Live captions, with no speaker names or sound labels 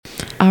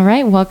All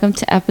right, welcome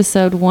to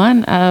episode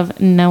 1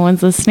 of No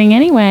One's Listening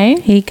Anyway.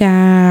 Hey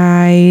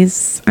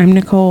guys, I'm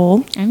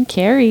Nicole. I'm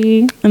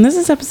Carrie. And this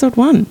is episode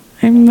 1.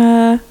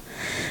 I'm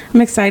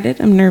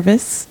excited. I'm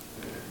nervous.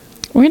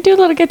 We're going to do a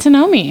little get to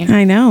know me.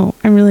 I know.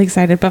 I'm really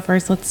excited. But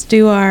first, let's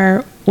do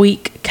our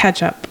week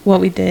catch up. What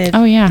we did.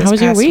 Oh yeah, how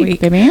was your week,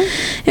 baby?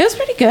 It was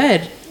pretty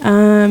good.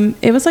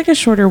 It was like a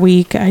shorter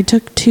week. I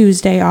took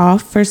Tuesday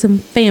off for some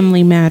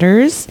family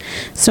matters.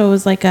 So it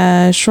was like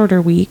a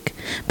shorter week,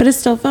 but it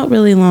still felt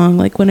really long.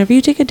 Like whenever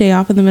you take a day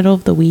off in the middle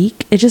of the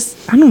week, it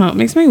just, I don't know, it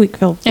makes my week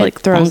feel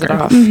like throws longer. it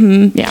off.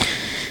 Mm-hmm.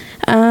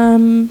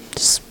 Yeah.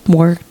 Just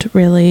worked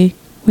really.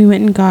 We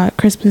went and got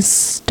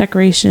Christmas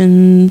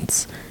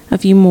decorations, a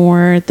few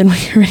more than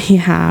we already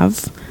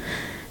have.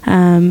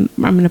 I'm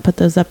going to put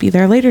those up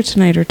either later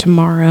tonight or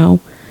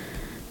tomorrow.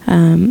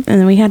 And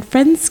then we had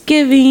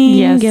Friendsgiving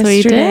yesterday.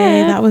 We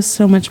did. That was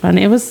so much fun.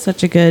 It was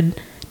such a good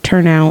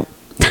turnout.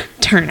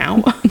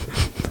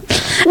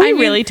 We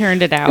really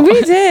turned it out.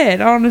 We did,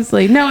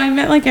 honestly. No, I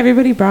meant like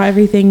everybody brought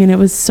everything and it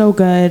was so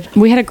good.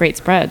 We had a great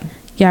spread.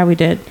 Yeah, we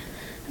did.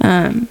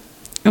 And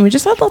we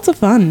just had lots of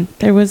fun.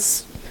 There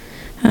was,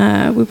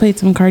 we played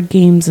some card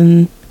games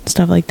and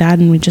stuff like that,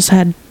 and we just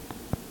had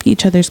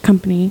each other's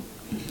company.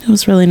 It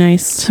was really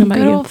nice. Some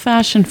good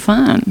old-fashioned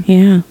fun.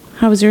 Yeah.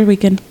 How was your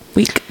week?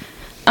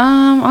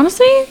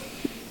 Honestly,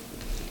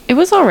 it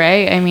was all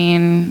right. I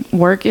mean,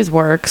 work is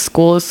work,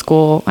 school is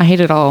school. I hate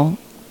it all.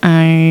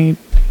 I'm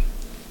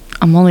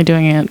only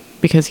doing it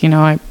because,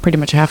 I pretty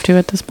much have to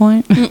at this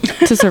point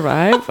to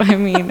survive. I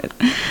mean,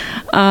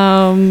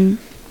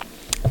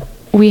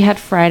 we had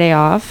Friday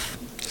off.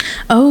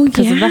 Oh,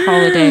 because of the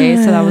holiday.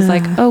 So that was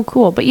like, oh,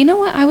 cool. But you know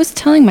what? I was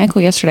telling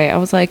Michael yesterday, I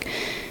was like,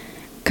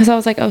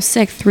 oh,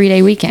 sick,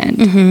 3-day weekend.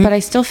 Mm-hmm. But I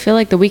still feel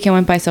like the weekend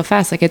went by so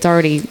fast. Like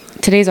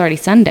today's already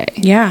Sunday.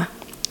 Yeah.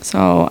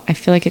 So I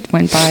feel like it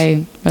went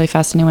by really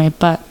fast anyway.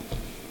 But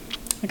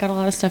I got a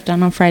lot of stuff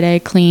done on Friday,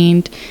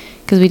 cleaned,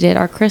 because we did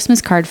our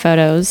Christmas card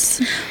photos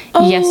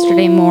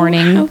yesterday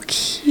morning. How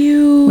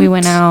cute. We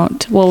went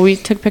out. Well, we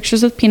took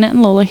pictures with Peanut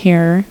and Lola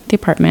here at the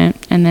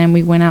apartment. And then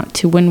we went out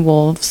to Wind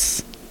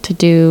Wolves to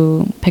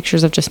do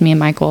pictures of just me and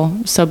Michael.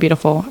 So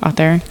beautiful out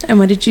there. And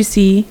what did you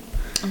see?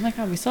 Oh my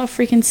God, we saw a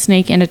freaking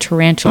snake and a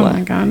tarantula. Oh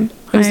my God.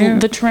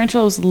 The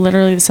tarantula was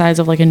literally the size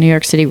of like a New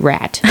York City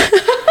rat.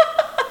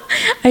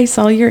 I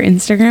saw your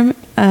Instagram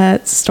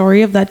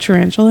story of that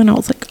tarantula and I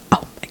was like,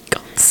 oh my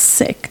God,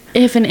 sick.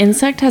 If an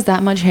insect has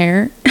that much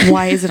hair,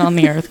 why is it on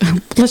the earth?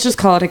 Let's just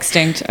call it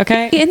extinct,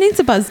 okay? It needs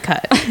a buzz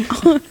cut.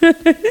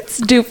 It's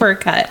due for a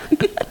cut.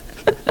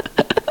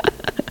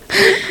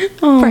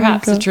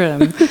 Perhaps a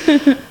trim.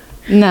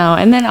 No,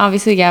 and then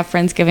obviously,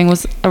 Friendsgiving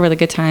was a really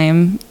good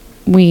time.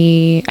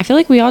 I feel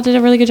like we all did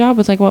a really good job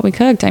with like what we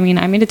cooked. I mean,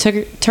 I made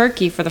a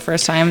turkey for the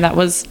first time. That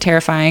was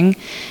terrifying.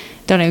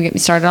 Don't even get me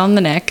started on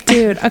the neck.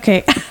 Dude,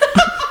 okay.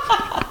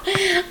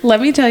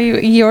 Let me tell you,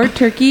 your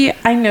turkey,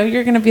 I know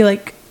you're going to be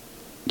like,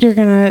 you're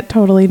going to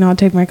totally not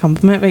take my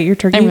compliment, but your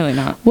turkey I'm really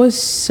not.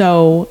 Was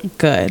so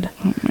good.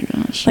 Oh my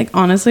gosh. Like,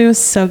 honestly, it was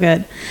so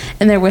good.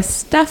 And there was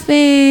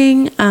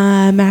stuffing,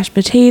 mashed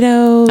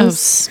potatoes. Oh,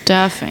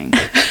 stuffing.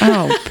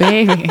 Oh,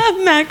 baby.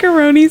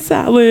 Macaroni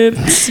salad.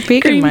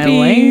 Speaking my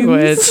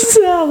language.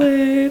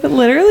 Salad.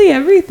 Literally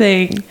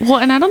everything. Well,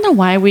 and I don't know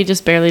why we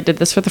just barely did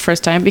this for the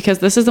first time, because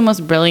this is the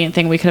most brilliant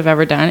thing we could have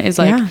ever done. Is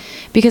like,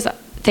 because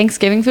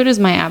Thanksgiving food is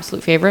my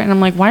absolute favorite. And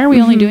I'm like, why are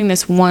we only doing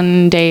this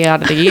one day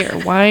out of the year?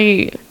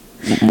 Why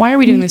are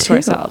we doing this to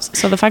ourselves?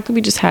 So the fact that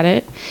we just had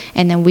it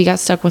and then we got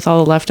stuck with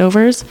all the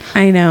leftovers.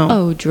 I know.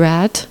 Oh,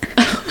 drat.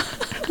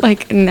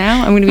 Like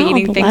now I'm going to be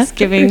eating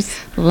Thanksgiving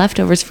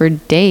leftovers for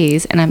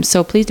days, and I'm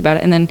so pleased about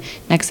it. And then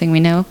next thing we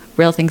know,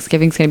 real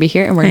Thanksgiving's going to be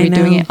here, and we're going to be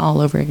doing it all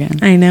over again.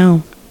 I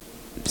know.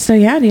 So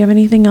yeah, do you have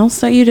anything else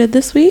that you did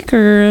this week,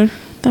 or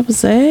that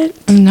was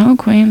it? No,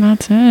 Queen,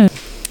 that's it.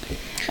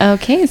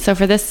 Okay, so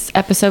for this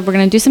episode, we're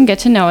going to do some get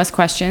to know us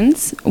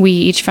questions. We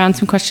each found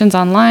some questions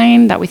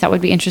online that we thought would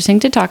be interesting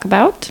to talk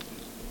about.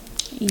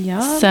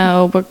 Yeah.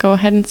 So we'll go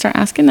ahead and start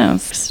asking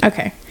those.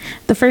 Okay.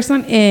 The first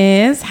one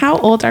is, how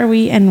old are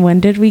we and when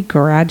did we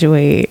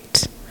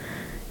graduate?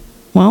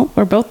 Well,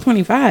 we're both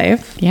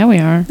 25. Yeah, we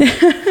are.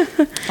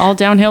 All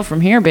downhill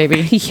from here, baby.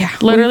 Yeah.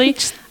 Literally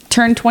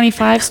turned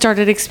 25,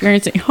 started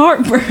experiencing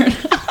heartburn.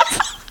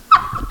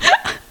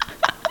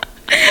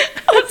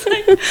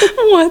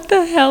 What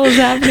the hell is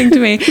happening to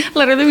me?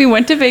 Literally, we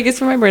went to Vegas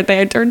for my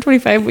birthday. I turned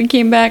 25. We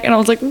came back, and I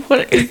was like,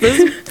 what is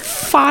this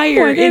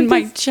fire in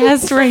my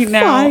chest right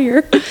now?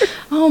 Fire.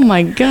 Oh,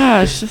 my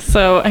gosh.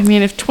 So, I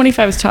mean, if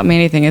 25 has taught me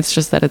anything, it's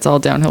just that it's all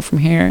downhill from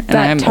here, and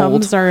I'm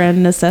old. Tums are a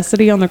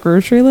necessity on the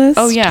grocery list?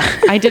 Oh, yeah.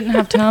 I didn't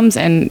have Tums,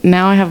 and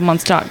now I have them on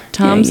stock.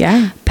 Tums,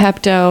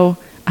 Pepto,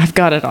 I've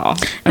got it all.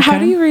 Okay? How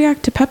do you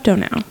react to Pepto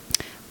now?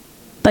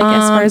 Like,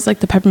 as far as, like,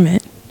 the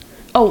peppermint?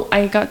 Oh,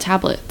 I got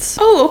tablets.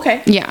 Oh,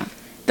 okay. Yeah.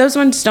 Those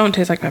ones don't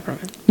taste like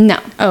peppermint. No.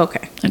 Oh,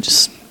 okay. I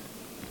just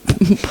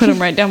put them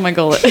right down my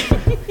gullet.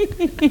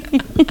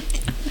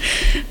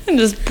 And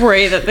just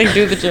pray that they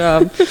do the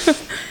job.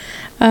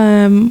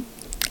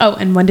 Oh,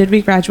 and when did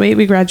we graduate?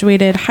 We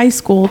graduated high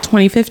school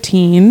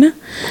 2015.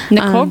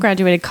 Nicole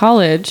graduated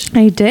college.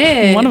 I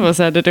did. One of us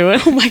had to do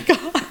it. Oh my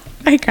God.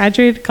 I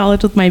graduated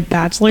college with my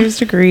bachelor's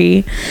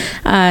degree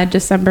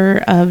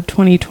December of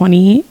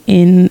 2020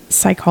 in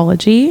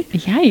psychology.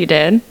 Yeah, you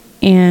did.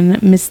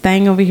 And Miss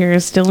Thang over here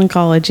is still in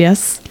college,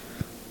 yes?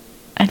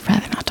 I'd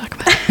rather not talk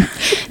about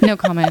it. No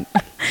comment.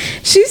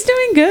 She's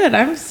doing good.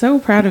 I'm so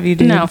proud of you,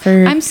 dude. No,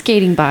 I'm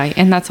skating by,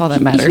 and that's all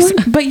that matters.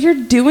 But you're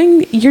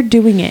doing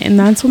it, and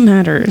that's what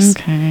matters.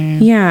 Okay.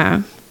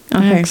 Yeah.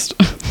 Okay. Next.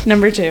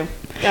 Number 2.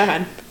 Go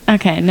ahead.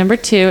 Okay, number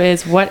 2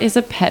 is, what is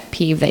a pet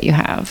peeve that you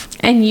have?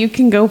 And you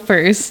can go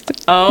first.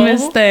 Oh.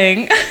 Miss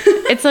Thing.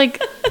 It's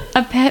like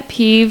a pet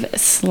peeve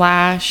 /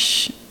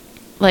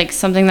 like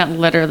something that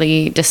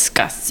literally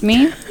disgusts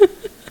me,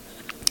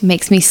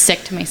 makes me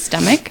sick to my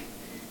stomach,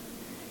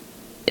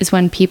 is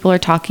when people are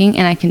talking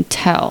and I can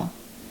tell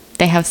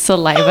they have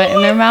saliva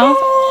in their mouth.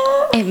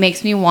 It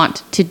makes me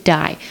want to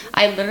die.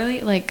 I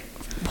literally, like,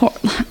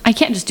 I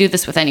can't just do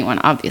this with anyone,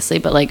 obviously,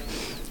 but like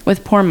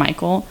with poor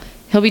Michael,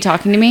 he'll be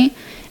talking to me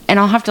and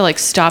I'll have to like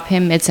stop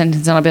him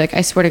mid-sentence and I'll be like,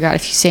 I swear to God,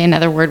 if you say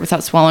another word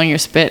without swallowing your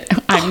spit,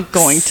 I'm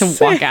going to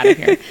walk out of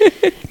here.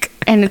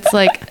 And it's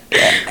like,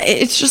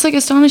 it's just like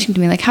astonishing to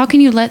me. Like, how can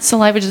you let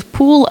saliva just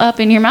pool up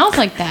in your mouth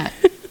like that?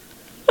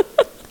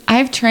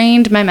 I've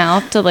trained my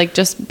mouth to like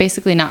just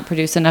basically not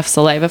produce enough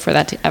saliva for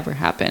that to ever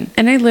happen.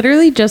 And I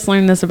literally just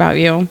learned this about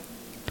you.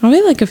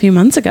 Probably like a few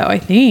months ago, I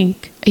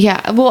think.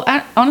 Yeah. Well,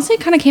 honestly,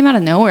 it kind of came out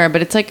of nowhere,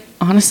 but it's like,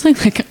 honestly,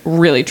 like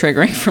really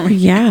triggering for me.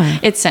 Yeah.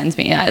 It sends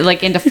me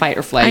like into fight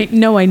or flight.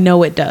 I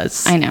know it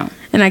does. I know.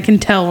 And I can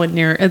tell when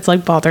it's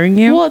like bothering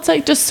you. Well, it's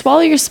like just swallow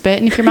your spit,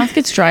 and if your mouth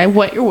gets dry,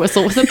 wet your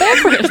whistle with a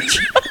beverage.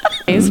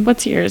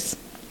 What's yours?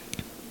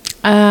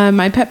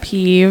 My pet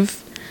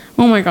peeve.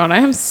 Oh my God, I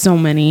have so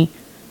many.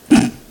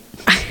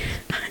 I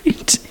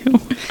do.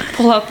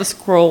 Pull out the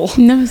scroll.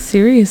 No,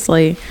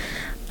 seriously.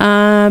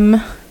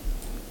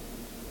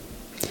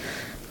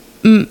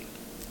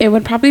 It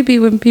would probably be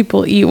when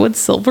people eat with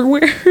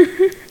silverware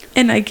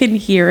and I can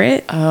hear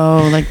it.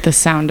 Oh, like the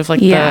sound of like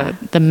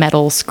the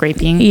metal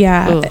scraping.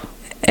 Yeah. Ugh.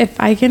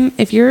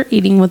 If you're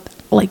eating with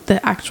like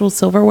the actual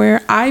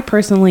silverware, I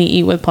personally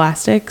eat with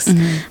plastics.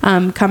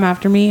 Mm-hmm. Come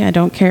after me, I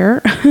don't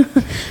care.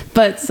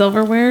 But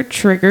silverware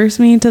triggers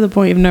me to the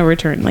point of no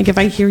return. Like if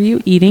I hear you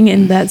eating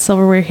and that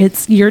silverware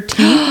hits your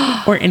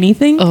teeth or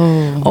anything,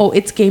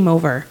 it's game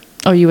over.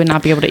 Oh, you would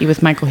not be able to eat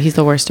with Michael. He's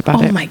the worst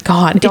about it. Oh my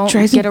God. Don't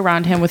get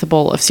around him with a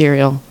bowl of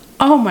cereal.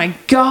 Oh my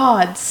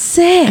God.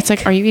 Sick. It's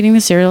like, are you eating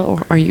the cereal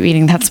or are you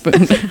eating that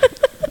spoon?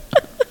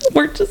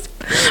 We're just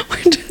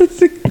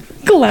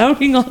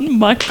clowning on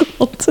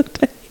Michael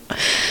today.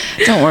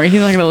 Don't worry.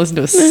 He's not going to listen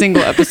to a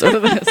single episode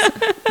of this.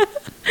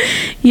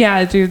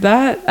 Yeah, dude,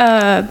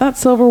 that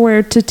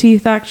silverware to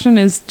teeth action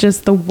is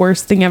just the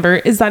worst thing ever.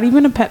 Is that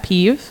even a pet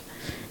peeve?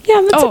 Yeah,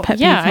 that's a pet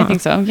peeve. Yeah, I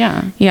think so.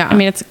 Yeah. Yeah. I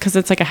mean, it's because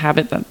it's like a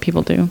habit that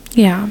people do.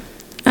 Yeah.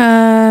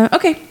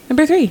 Okay,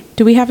 number 3.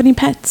 Do we have any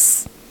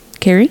pets?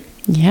 Carrie?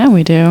 Yeah,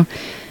 we do.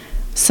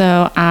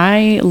 So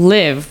I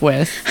live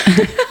with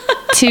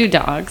 2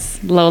 dogs,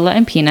 Lola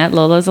and Peanut.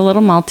 Lola's a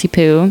little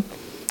Maltipoo,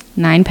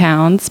 9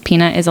 pounds.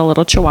 Peanut is a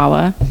little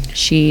Chihuahua.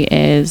 She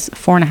is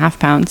 4.5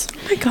 pounds.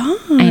 Oh my gosh.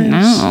 I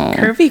know.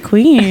 Curvy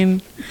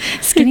queen.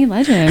 Skinny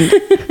legend.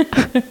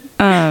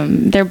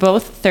 They're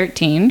both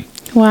 13.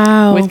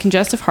 Wow. With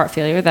congestive heart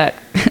failure that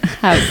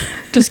have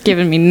just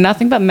given me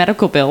nothing but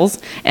medical bills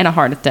and a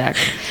heart attack.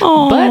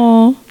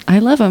 Aww. But I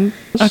love them.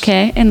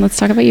 Okay, and let's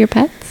talk about your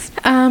pets.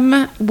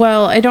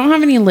 Well, I don't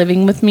have any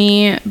living with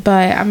me,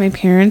 but at my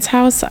parents'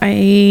 house,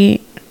 they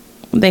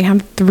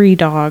have 3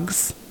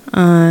 dogs.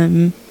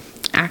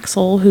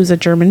 Axel, who's a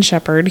German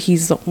Shepherd,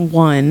 he's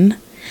 1.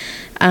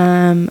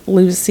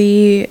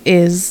 Lucy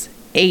is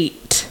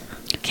 8.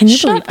 Can you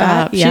believe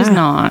that? Up. Yeah. She's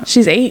not.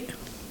 She's 8.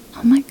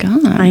 Oh my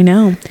God. I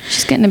know.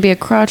 She's getting to be a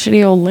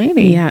crotchety old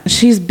lady. Yeah,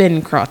 she's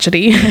been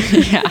crotchety.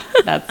 Yeah,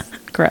 that's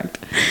correct.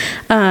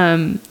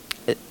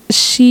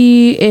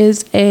 She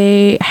is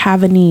a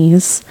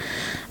Havanese.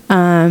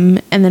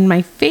 And then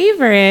my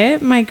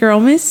favorite, my girl,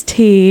 Miss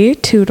T,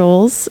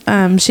 Toodles,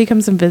 she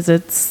comes and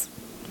visits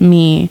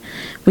me.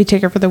 We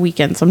take her for the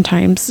weekend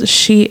sometimes.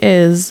 She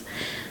is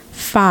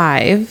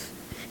 5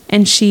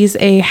 and she's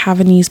a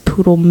Havanese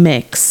poodle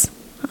mix.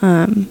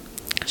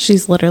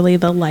 She's literally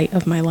the light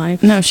of my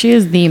life. No, she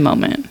is the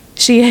moment.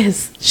 She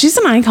is. She's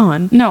an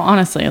icon. No,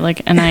 honestly,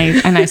 like, and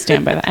I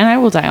stand by that, and I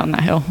will die on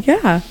that hill.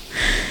 Yeah.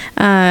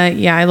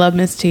 Yeah, I love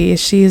Miss T.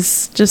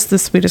 She's just the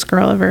sweetest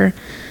girl ever.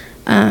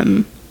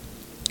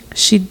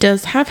 She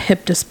does have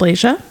hip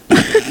dysplasia.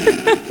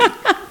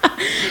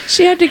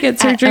 She had to get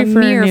surgery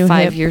for a mere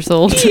 5 years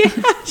old. Yeah,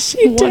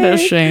 she did. What a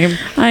shame.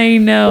 I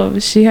know.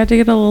 She had to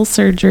get a little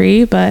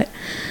surgery, but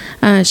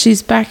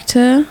she's back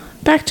to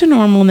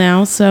normal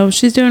now, so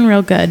she's doing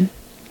real good.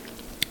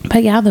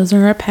 But yeah, those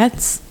are our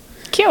pets.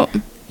 Cute.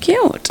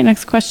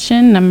 Next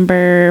question,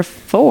 number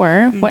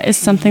 4. What is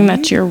something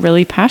that you're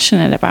really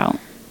passionate about?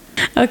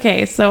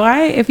 Okay, so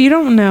if you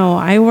don't know,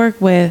 I work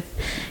with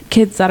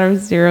kids that are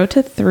 0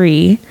 to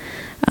 3.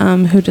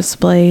 who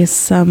display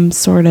some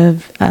sort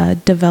of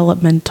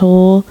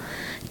developmental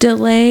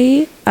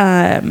delay.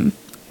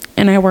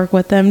 And I work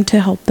with them to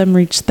help them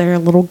reach their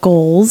little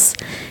goals.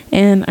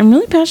 And I'm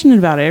really passionate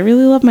about it. I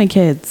really love my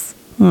kids.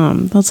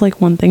 That's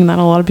like one thing that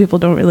a lot of people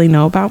don't really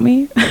know about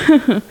me.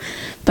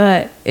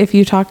 But if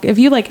you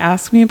like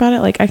ask me about it,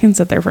 like I can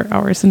sit there for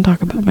hours and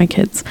talk about my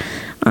kids.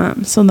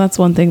 So that's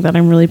one thing that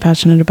I'm really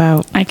passionate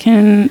about. I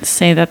can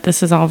say that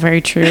this is all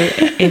very true.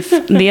 If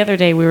the other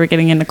day we were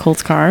getting in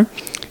Nicole's car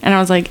and I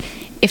was like,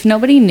 if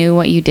nobody knew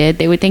what you did,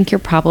 they would think you're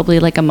probably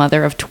like a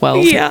mother of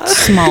 12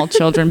 small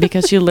children,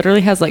 because she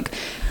literally has like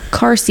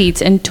car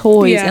seats and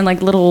toys and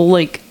like little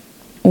like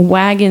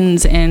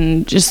wagons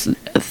and just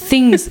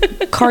things,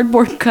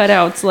 cardboard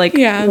cutouts, like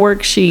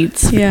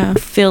worksheets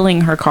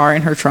filling her car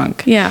and her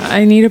trunk.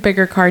 I need a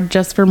bigger car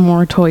just for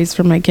more toys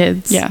for my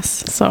kids.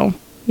 So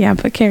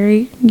but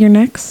Carrie, you're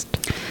next.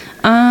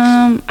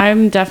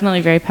 I'm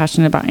definitely very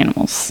passionate about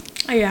animals.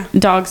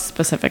 Dogs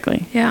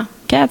specifically.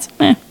 Cats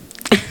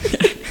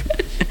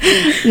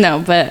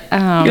no, but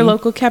your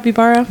local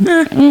capybara.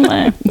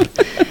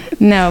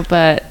 No,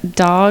 but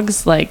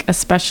dogs, like,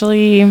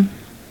 especially,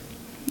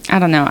 I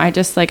don't know,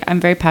 I'm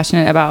very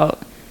passionate about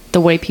the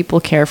way people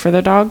care for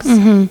their dogs.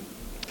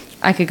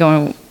 I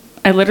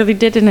literally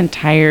did an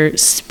entire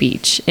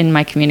speech in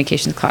my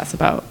communications class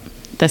about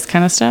this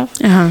kind of stuff.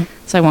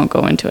 So I won't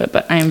go into it,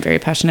 but I am very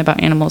passionate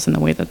about animals and the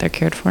way that they're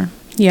cared for.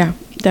 Yeah,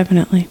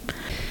 definitely.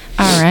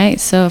 All right.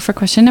 So for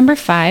question number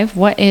 5,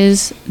 what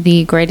is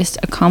the greatest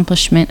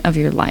accomplishment of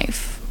your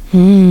life?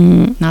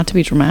 Not to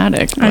be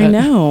dramatic, but I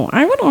know.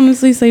 I would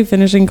honestly say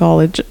finishing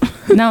college.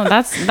 No,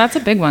 that's a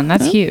big one.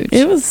 That's huge.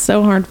 It was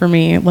so hard for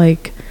me.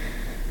 Like,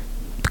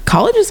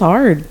 college is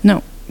hard.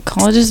 No,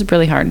 college is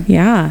really hard.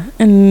 Yeah.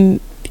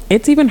 And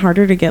it's even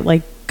harder to get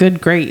like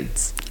good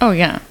grades. Oh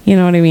yeah. You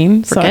know what I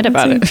mean? Forget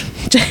about it.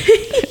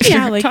 If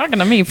you're like talking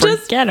to me,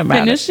 forget about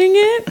finishing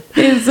it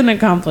is an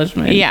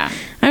accomplishment. Yeah.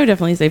 I would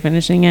definitely say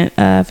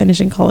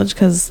finishing college,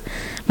 because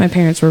my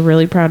parents were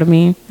really proud of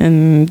me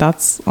and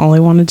that's all I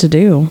wanted to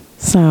do.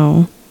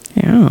 So,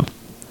 yeah.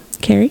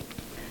 Carrie?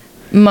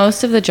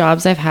 Most of the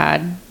jobs I've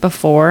had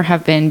before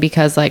have been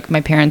because like my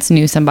parents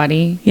knew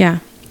somebody. Yeah.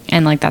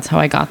 And like that's how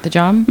I got the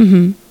job.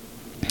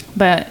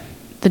 But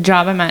the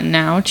job I'm at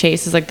now,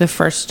 Chase, is like the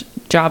first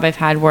job I've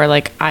had where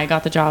like I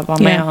got the job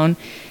on my own.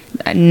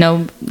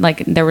 No,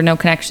 like there were no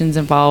connections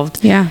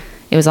involved. Yeah.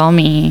 It was all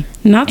me.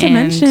 Not to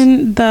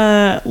mention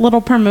the little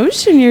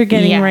promotion you're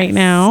getting right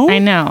now. I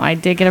know. I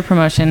did get a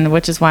promotion,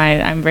 which is why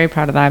I'm very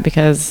proud of that,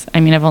 because I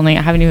mean, I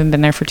haven't even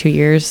been there for 2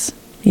 years.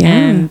 Yeah.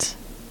 And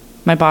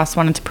my boss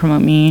wanted to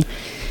promote me.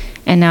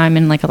 And now I'm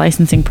in like a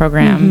licensing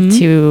program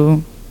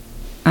to,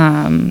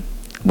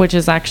 which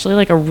is actually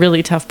like a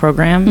really tough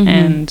program.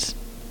 And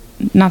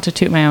not to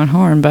toot my own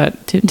horn,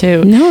 but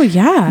to no,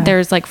 yeah.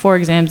 There's like 4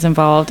 exams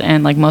involved,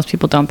 and like most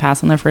people don't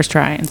pass on their first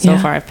try. And so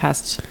far I've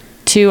passed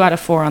 2 out of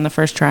 4 on the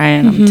first try,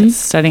 and I'm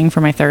studying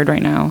for my 3rd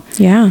right now.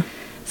 Yeah.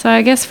 So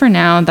I guess for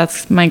now,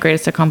 that's my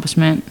greatest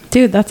accomplishment.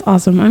 Dude, that's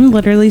awesome. I'm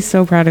literally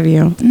so proud of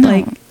you. No,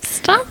 like,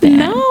 stop it.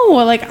 No,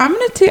 like I'm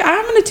gonna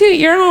toot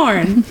your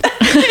horn.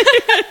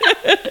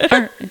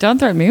 Don't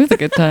threaten me with a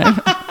good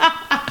time.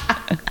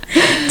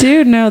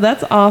 Dude, no,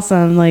 that's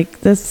awesome. Like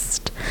this,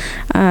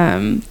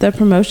 the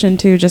promotion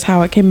too, just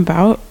how it came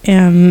about,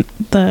 and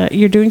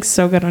you're doing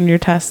so good on your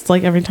tests.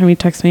 Like every time you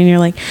text me and you're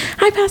like,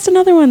 I passed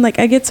another one. Like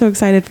I get so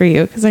excited for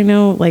you, because I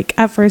know like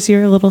at first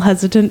you're a little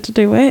hesitant to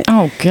do it.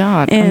 Oh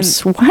God, and I'm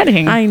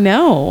sweating. I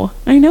know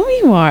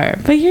you are,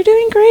 but you're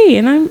doing great,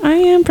 and I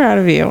am proud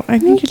of you. I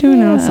think you're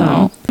doing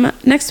awesome.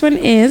 Next one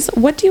is,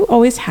 what do you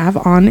always have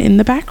on in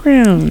the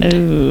background?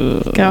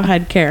 Ooh. Go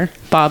ahead, Care.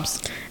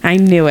 Bob's. I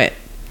knew it.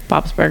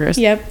 Bob's Burgers.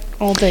 Yep.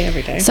 All day,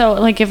 every day. So,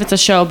 like, if it's a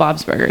show,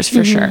 Bob's Burgers,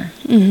 for sure.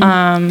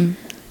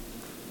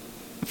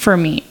 For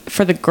me,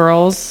 for the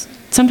girls,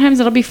 sometimes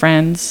it'll be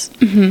Friends.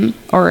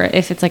 Or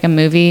if it's like a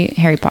movie,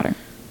 Harry Potter.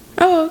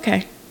 Oh,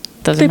 okay.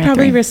 They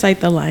probably recite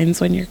the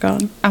lines when you're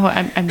gone. Oh,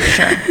 I'm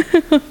sure.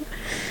 What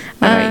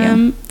about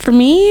you? For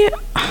me,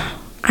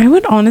 I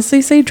would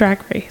honestly say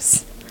Drag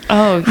Race.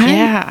 Oh,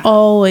 yeah. I'm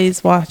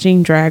always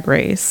watching Drag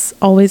Race.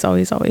 Always,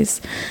 always, always.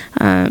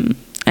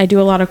 I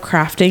do a lot of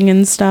crafting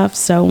and stuff,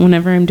 so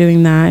whenever I'm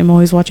doing that, I'm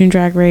always watching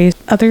Drag Race.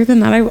 Other than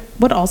that, I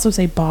would also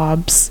say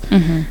Bob's.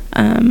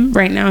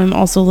 Right now, I'm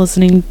also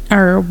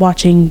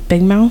watching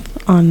Big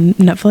Mouth on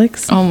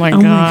Netflix. Oh my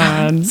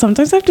God.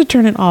 Sometimes I have to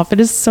turn it off. It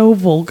is so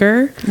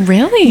vulgar.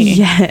 Really?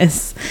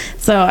 Yes.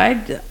 So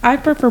I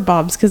prefer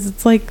Bob's, because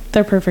it's like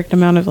the perfect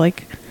amount of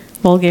like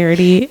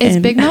vulgarity. Is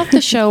Big Mouth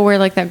the show where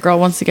like that girl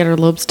wants to get her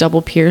lobes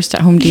double pierced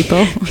at Home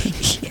Depot?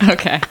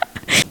 Okay.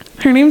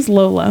 Her name's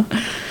Lola.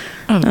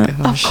 Oh,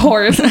 gosh. Of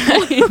course.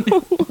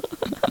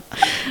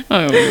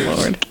 Oh,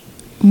 Lord.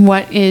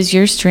 What is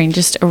your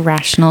strangest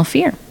irrational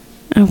fear?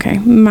 Okay.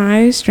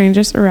 My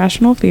strangest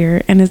irrational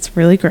fear, and it's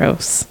really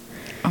gross.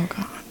 Oh,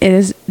 God. It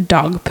is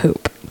dog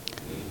poop.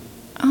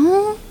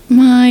 Oh,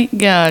 my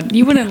God.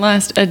 You wouldn't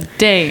last a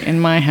day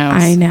in my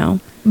house. I know.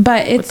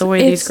 But it's with the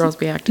way these girls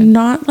be acting.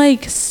 Not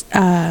like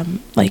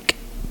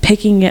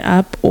picking it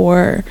up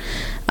or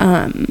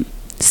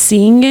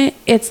seeing it.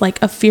 It's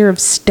like a fear of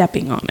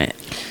stepping on it.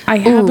 I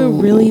have a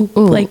really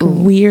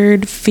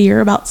weird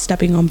fear about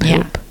stepping on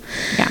poop.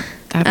 Yeah.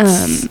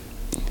 That's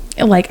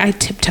like I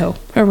tiptoe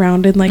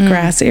around in like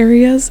grass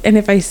areas, and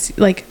if I see,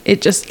 like,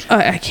 it just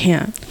I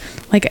can't.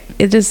 Like,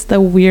 it is the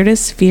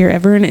weirdest fear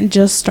ever, and it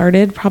just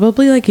started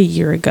probably like a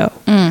year ago.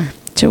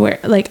 To where,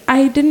 like,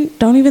 I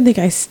don't even think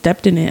I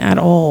stepped in it at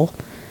all,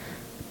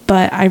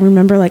 but I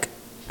remember, like,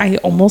 I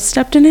almost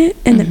stepped in it,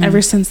 and then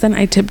ever since then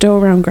I tiptoe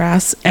around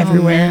grass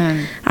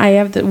everywhere. I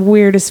have the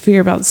weirdest fear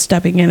about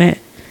stepping in it,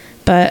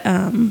 but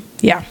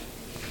yeah.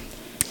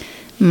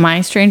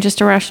 My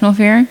strangest irrational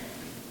fear,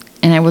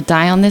 and I will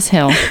die on this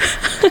hill.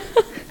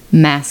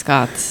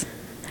 Mascots.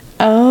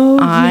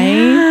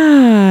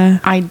 Yeah.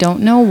 I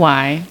don't know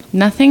why.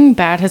 Nothing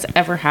bad has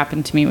ever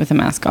happened to me with a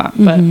mascot,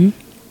 but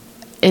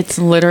it's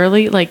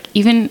literally like,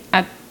 even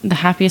at the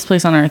happiest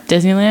place on earth,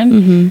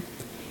 Disneyland,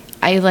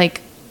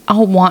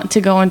 I'll want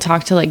to go and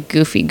talk to like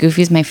Goofy.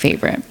 Goofy's my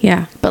favorite.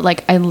 Yeah. But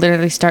like, I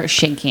literally start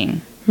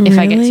shaking if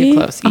I get too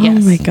close.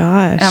 Yes. Oh my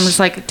gosh. And I'm just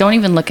like, don't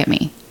even look at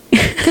me.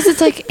 Because it's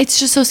like, it's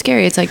just so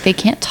scary. It's like, they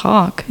can't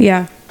talk.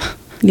 Yeah.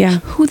 Yeah.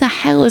 Who the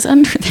hell is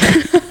under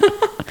there?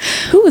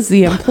 Who is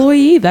the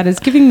employee that is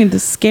giving me the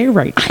scare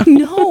right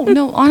now?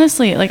 No,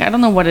 honestly, like, I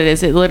don't know what it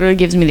is. It literally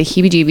gives me the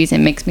heebie-jeebies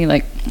and makes me,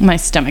 like, my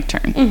stomach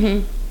turn.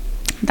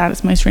 That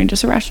is my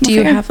strangest irrational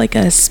fear. Do you have, like,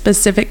 a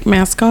specific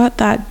mascot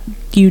that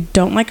you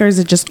don't like, or is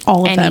it just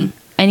all of them?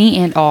 Any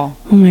and all.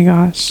 Oh my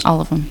gosh.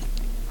 All of them.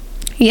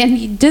 Yeah,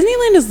 and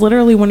Disneyland is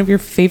literally one of your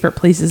favorite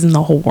places in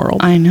the whole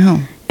world. I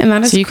know. And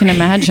that is so you can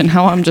imagine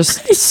how I'm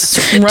just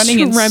running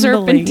in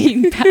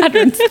serpentine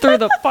patterns through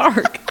the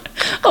park,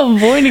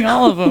 avoiding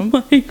all of them.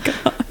 Oh my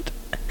god.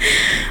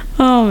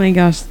 Oh my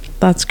gosh,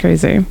 that's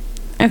crazy.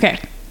 Okay,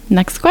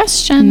 next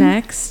question.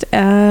 Next,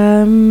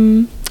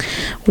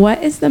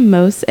 what is the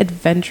most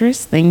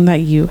adventurous thing that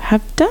you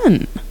have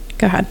done?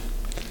 Go ahead.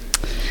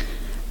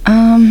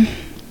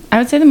 I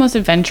would say the most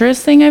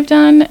adventurous thing I've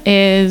done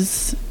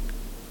is,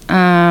 it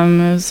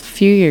was a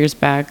few years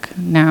back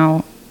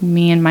now.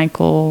 Me and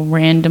Michael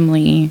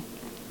randomly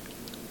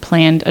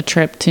planned a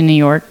trip to New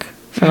York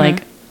for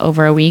like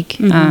over a week.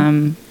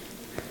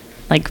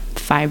 Like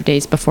 5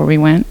 days before we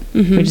went,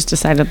 we just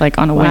decided like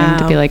on a whim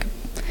to be like,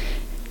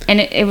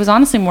 and it was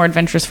honestly more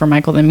adventurous for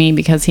Michael than me,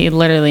 because he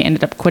literally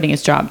ended up quitting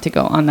his job to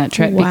go on that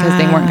trip because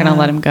they weren't going to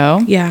let him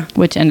go. Yeah.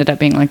 Which ended up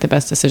being like the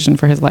best decision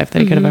for his life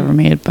that he could have ever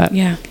made. But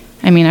yeah,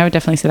 I mean, I would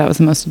definitely say that was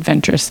the most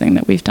adventurous thing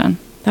that we've done.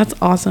 That's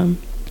awesome.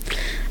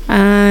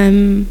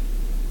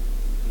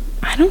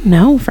 I don't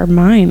know for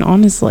mine,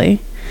 honestly.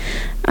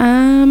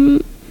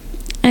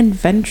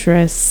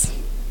 Adventurous.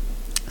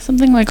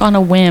 Something like on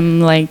a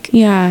whim, like...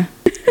 Yeah.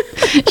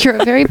 You're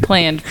a very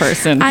planned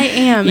person. I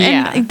am.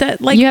 Yeah. And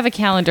that, like, you have a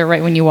calendar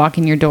right when you walk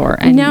in your door.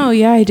 And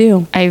yeah, I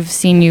do. I've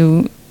seen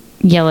you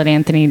yell at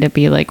Anthony to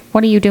be like,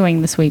 what are you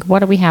doing this week? What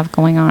do we have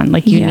going on?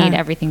 Like, you need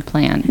everything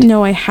planned.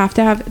 No, I have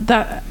to have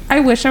that.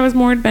 I wish I was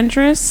more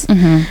adventurous,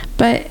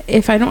 but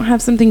if I don't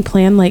have something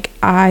planned, like,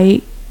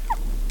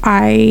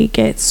 I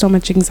get so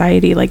much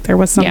anxiety. Like, there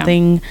was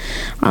something,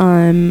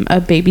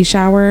 a baby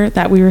shower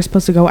that we were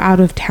supposed to go out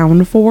of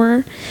town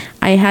for.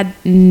 I had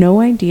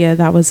no idea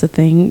that was a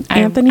thing.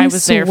 Anthony I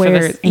was there for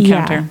the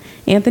encounter.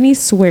 Yeah, Anthony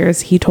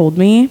swears he told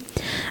me.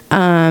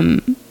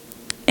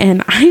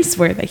 And I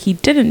swear that he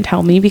didn't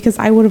tell me, because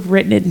I would have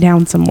written it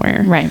down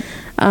somewhere. Right.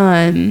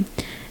 And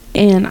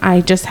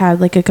I just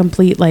had like a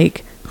complete,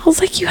 like, I was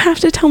like, you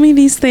have to tell me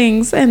these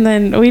things. And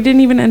then we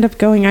didn't even end up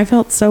going. I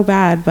felt so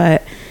bad,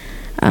 but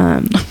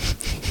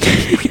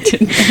we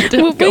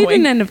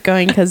didn't end up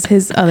going because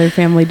his other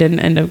family didn't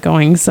end up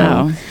going.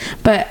 So,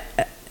 but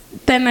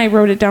then I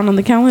wrote it down on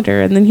the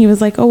calendar, and then he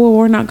was like, oh, well,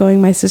 we're not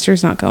going. My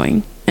sister's not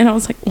going. And I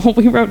was like, well,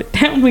 we wrote it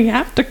down. We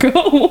have to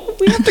go.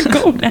 We have to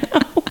go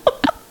now.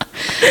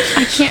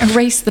 I can't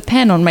erase the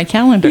pen on my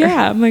calendar.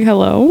 Yeah, I'm like,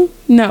 hello?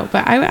 No,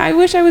 but I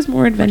wish I was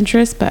more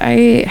adventurous, but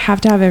I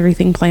have to have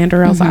everything planned,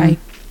 or else I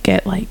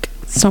get like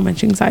so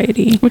much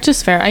anxiety. Which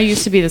is fair. I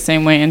used to be the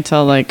same way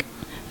until like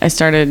I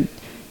started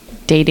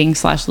dating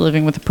 /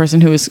 living with a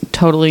person who is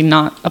totally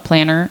not a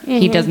planner.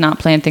 He does not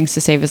plan things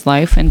to save his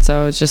life. And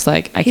so it's just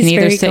like, I can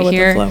either sit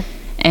here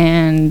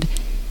and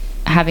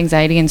have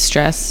anxiety and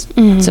stress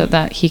so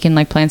that he can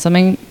like plan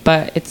something,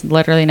 but it's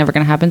literally never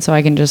going to happen. So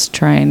I can just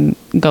try and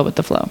go with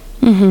the flow.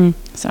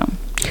 So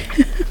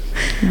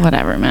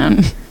whatever,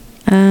 man.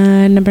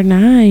 Number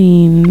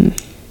 9.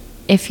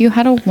 If you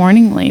had a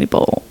warning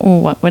label,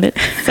 what would it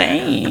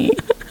say?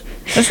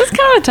 This is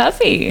kind of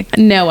toughy.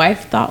 No,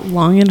 I've thought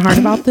long and hard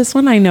about this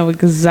one. I know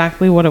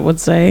exactly what it would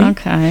say.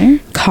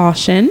 Okay.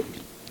 Caution.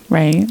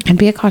 Right. It'd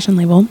be a caution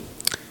label.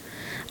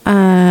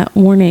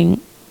 Warning.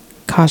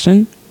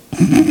 Caution.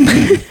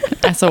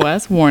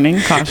 SOS.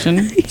 Warning.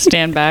 Caution.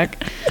 Stand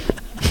back.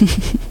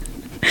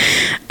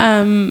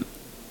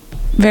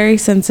 Very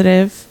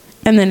sensitive.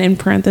 And then in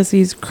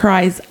parentheses,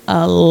 cries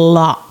a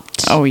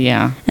lot. Oh,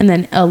 yeah. And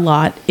then a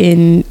lot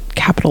in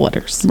capital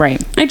letters.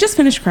 Right. I just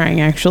finished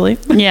crying, actually.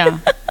 Yeah.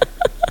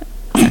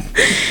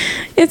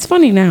 It's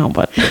funny now,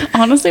 but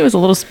honestly, it was a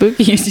little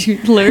spooky. She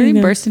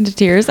literally burst into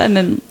tears, and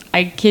then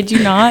I kid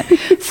you not,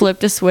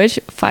 flipped a switch.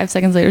 5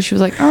 seconds later, she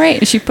was like, "All right,"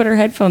 and she put her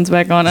headphones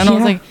back on, and I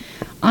was like,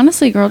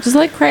 "Honestly, girl, just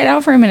like cry it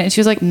out for a minute."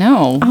 She was like,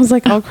 "No." I was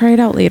like, "I'll cry it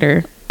out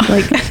later."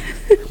 Like,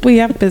 we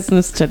have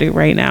business to do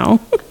right now.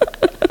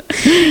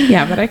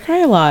 Yeah, but I cry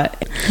a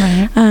lot.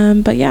 Right.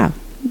 But yeah,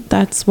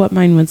 that's what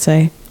mine would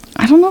say.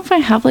 I don't know if I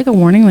have like a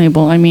warning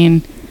label. I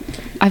mean,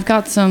 I've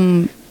got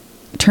some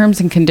terms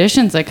and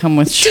conditions that come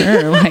with,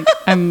 sure. Like,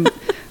 I'm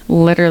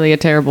literally a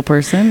terrible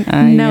person.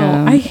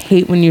 I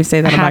hate when you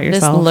say that about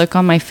yourself. I have this look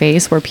on my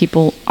face where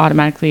people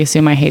automatically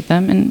assume I hate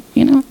them, and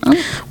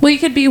well, you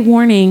could be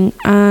warning.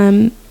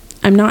 I'm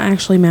not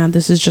actually mad.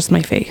 This is just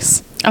my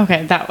face.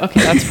 Okay,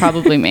 that's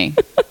probably me.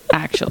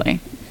 Actually,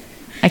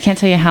 I can't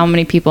tell you how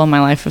many people in my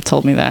life have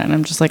told me that, and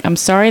I'm just like, I'm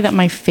sorry that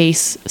my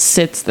face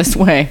sits this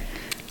way.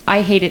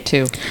 I hate it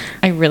too.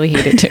 I really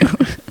hate it too.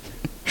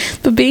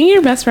 But being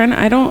your best friend,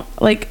 I don't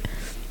like.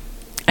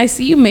 I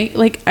see you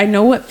make I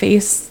know what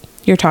face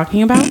you're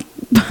talking about,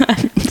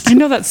 but I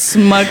know that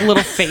smug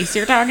little face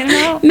you're talking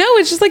about. No,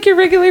 it's just like your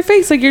regular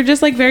face. Like, you're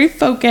just like very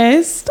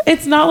focused.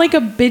 It's not like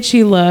a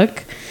bitchy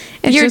look.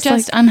 You're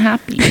just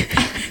unhappy.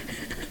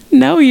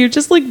 No, you're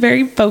just like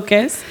very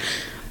focused,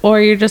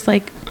 or you're just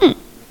like.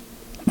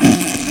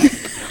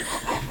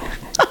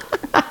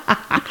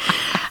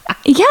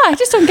 Yeah, I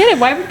just don't get it.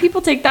 Why would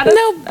people take that as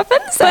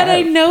offensive? But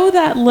I know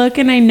that look,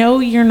 and I know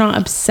you're not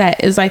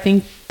upset. I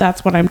think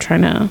that's what I'm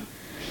trying to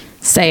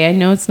say. I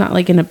know it's not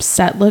like an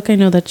upset look. I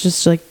know that's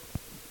just like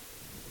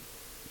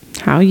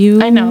how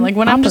you. I know, like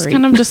when operate. I'm just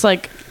kind of just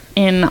like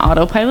in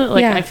autopilot,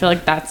 like I feel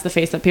like that's the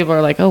face that people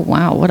are like, "Oh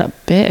wow, what a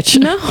bitch."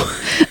 No.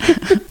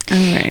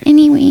 All right.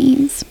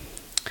 Anyways,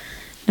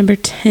 number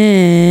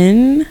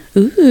 10.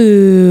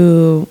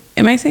 Ooh,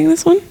 am I saying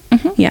this one?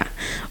 Mm-hmm. Yeah.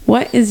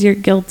 What is your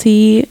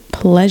guilty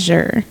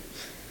pleasure?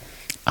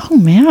 Oh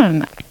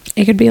man,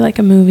 it could be like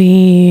a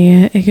movie.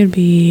 It could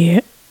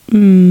be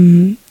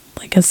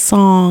like a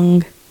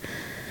song,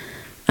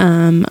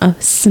 a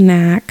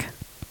snack.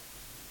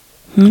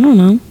 I don't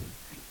know.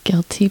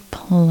 Guilty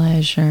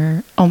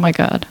pleasure. Oh my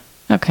god.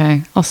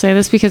 Okay, I'll say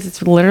this because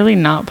it's literally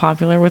not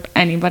popular with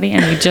anybody,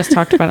 and we just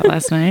talked about it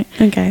last night.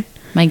 Okay.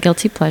 My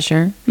guilty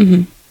pleasure.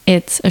 Mm-hmm.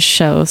 It's a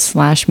show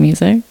 /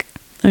 music.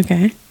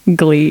 Okay.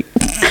 Glee.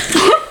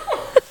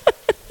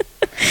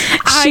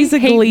 She's a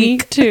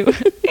Gleek too.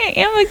 I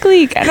am a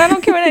Gleek, and I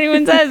don't care what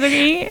anyone says.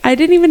 Okay. I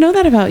didn't even know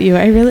that about you.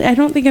 I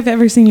don't think I've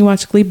ever seen you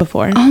watch Glee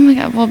before. Oh my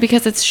god! Well,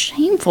 because it's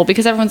shameful.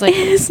 Because everyone's like,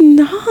 it is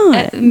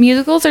not.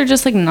 Musicals are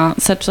just like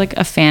not such like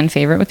a fan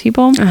favorite with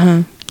people.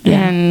 Yeah.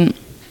 And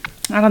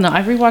I don't know.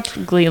 I've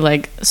rewatched Glee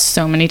like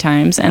so many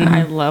times, and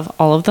I love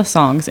all of the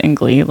songs in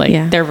Glee.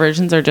 Like their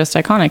versions are just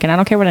iconic, and I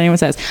don't care what anyone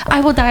says. I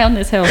will die on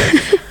this hill.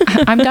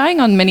 I'm dying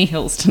on many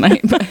hills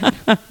tonight.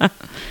 But.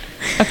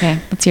 Okay,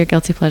 what's your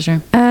guilty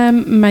pleasure?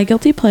 My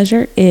guilty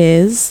pleasure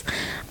is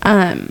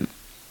the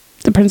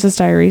Princess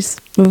Diaries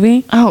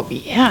movie. Oh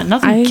yeah,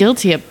 nothing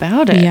guilty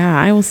about it. Yeah,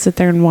 I will sit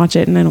there and watch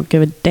it, and I don't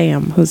give a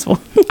damn who's.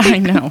 I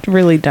know,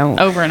 really don't.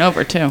 Over and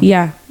over too.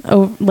 Yeah.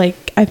 Oh,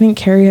 like I think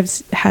Carrie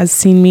has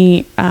seen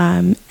me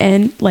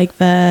and like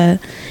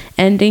the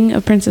ending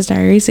of Princess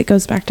Diaries. It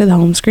goes back to the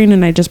home screen,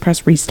 and I just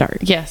press restart.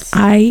 Yes,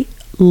 I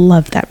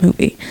love that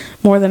movie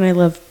more than I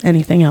love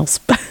anything else.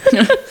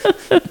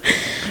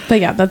 But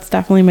yeah, that's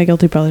definitely my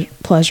guilty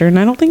pleasure, and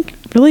I don't think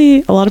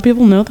really a lot of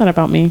people know that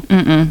about me.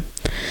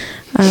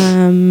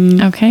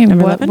 Okay,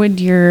 what 11? Would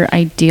your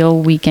ideal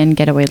weekend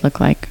getaway look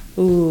like?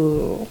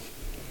 Ooh.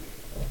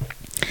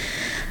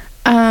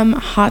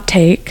 Hot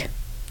take.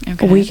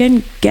 Okay. A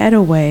weekend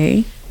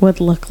getaway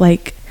would look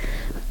like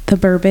the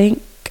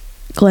Burbank,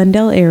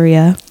 Glendale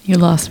area. You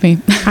lost me.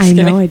 I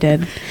know I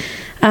did.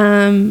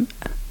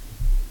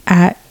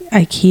 At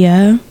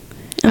IKEA.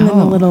 And then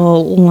a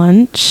little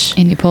lunch.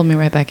 And you pulled me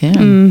right back in.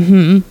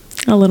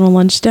 Mm-hmm. A little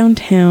lunch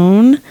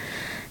downtown.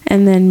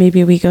 And then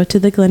maybe we go to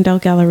the Glendale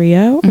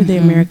Galleria or the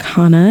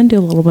Americana and do a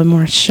little bit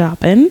more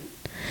shopping.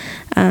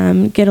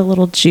 Get a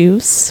little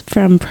juice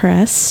from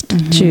Pressed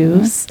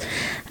Juice.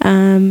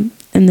 And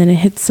then it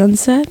hits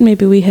sunset.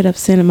 Maybe we hit up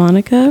Santa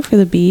Monica for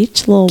the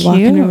beach. A little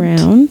walking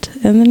around.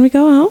 And then we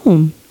go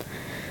home.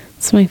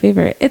 It's my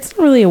favorite. It's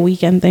not really a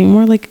weekend thing.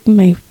 More like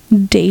my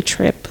day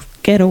trip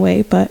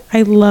getaway, but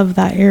I love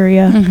that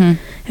area.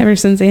 Ever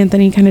since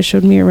Anthony kind of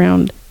showed me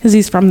around, because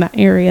he's from that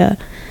area,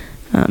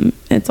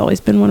 it's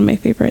always been one of my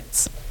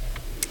favorites.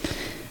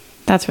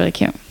 That's really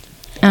cute.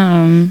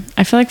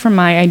 I feel like for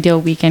my ideal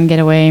weekend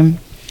getaway,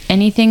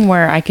 anything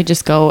where I could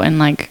just go and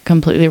like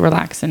completely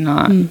relax and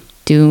not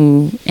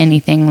do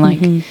anything.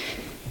 Like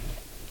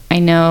I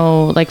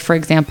know, like for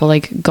example,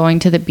 like going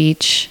to the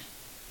beach,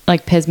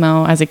 like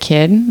Pismo as a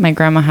kid, my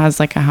grandma has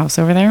like a house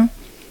over there.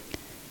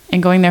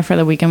 And going there for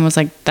the weekend was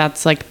like,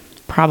 that's like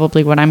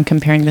probably what I'm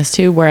comparing this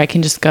to, where I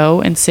can just go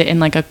and sit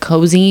in like a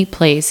cozy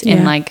place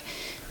in like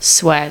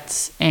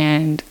sweats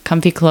and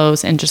comfy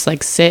clothes and just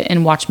like sit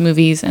and watch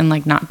movies and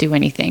like not do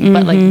anything,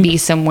 but like be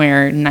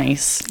somewhere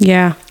nice.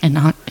 Yeah. And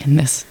not in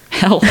this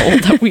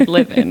hellhole that we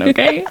live in,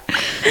 okay?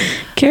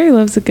 Carrie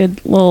loves a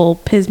good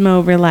little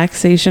Pismo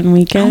relaxation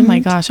weekend. Oh my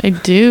gosh, I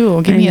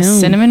do. Give me a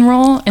cinnamon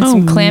roll and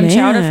some clam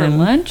chowder for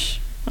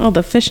lunch. Oh,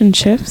 the fish and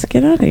chips.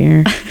 Get out of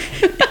here.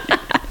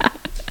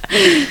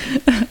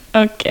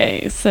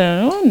 Okay,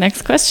 so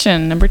next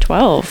question, number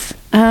 12.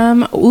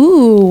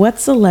 What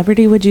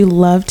celebrity would you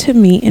love to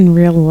meet in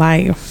real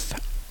life?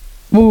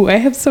 Ooh, I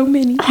have so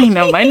many. I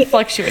know, mine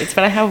fluctuates,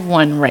 but I have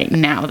one right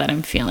now that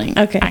I'm feeling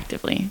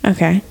actively.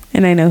 Okay,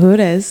 and I know who it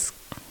is.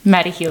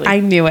 Maddie Healy.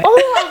 I knew it.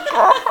 Oh my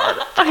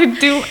God. I'd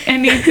do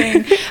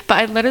anything. But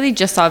I literally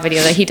just saw a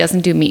video that he doesn't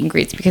do meet and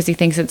greets because he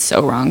thinks it's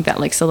so wrong that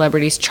like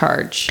celebrities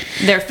charge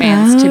their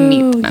fans to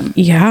meet them.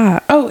 Yeah.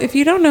 Oh, if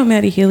you don't know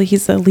Maddie Healy,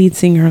 he's the lead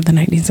singer of the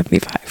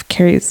 1975,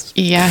 Carrie's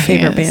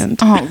favorite band.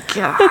 Oh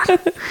God.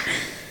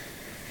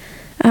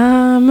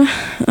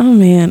 Oh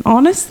man.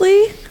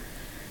 Honestly,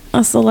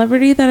 a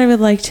celebrity that I would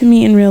like to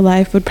meet in real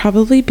life would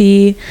probably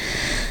be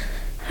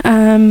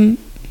Post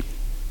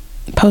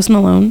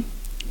Malone.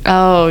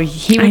 Oh,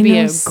 he would be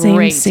a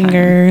great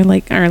singer,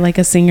 like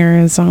a singer,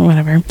 a song,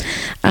 whatever.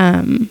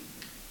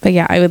 But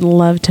yeah, I would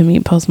love to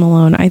meet Post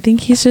Malone. I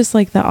think he's just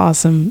like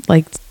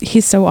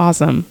he's so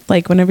awesome.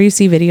 Like whenever you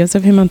see videos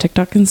of him on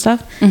TikTok and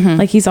stuff,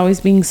 like he's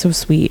always being so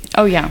sweet.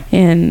 Oh yeah,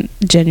 and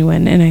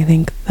genuine. And I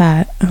think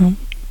that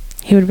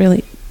he would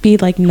really be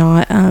like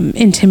not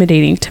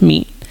intimidating to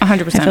meet.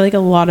 100%. I feel like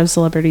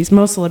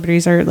most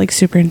celebrities are like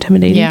super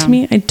intimidating to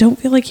me. I don't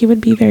feel like he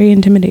would be very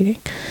intimidating.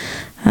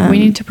 We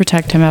need to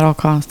protect him at all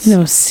costs.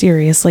 No,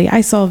 seriously.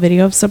 I saw a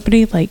video of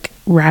somebody like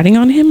ratting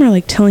on him or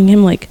like telling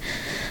him like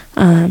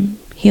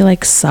he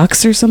like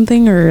sucks or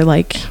something, or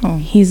like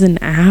he's an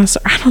ass.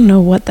 I don't know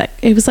what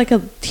it was, like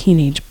a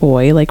teenage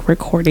boy like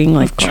recording,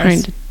 like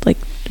trying to like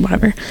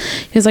whatever.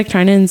 He was like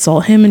trying to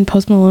insult him, and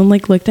Post Malone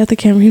like looked at the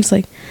camera. He was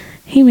like,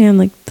 "Hey man,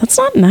 like that's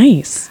not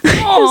nice."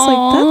 I was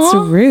like,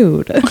 "That's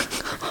rude."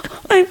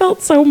 I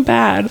felt so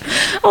bad.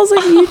 I was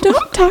like, "You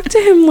don't talk to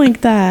him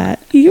like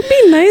that. You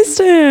be nice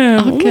to him."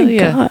 I'll kill you.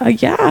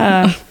 God.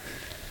 Yeah.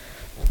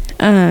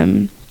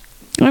 All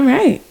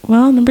right.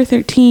 Well, number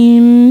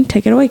 13.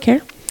 Take it away,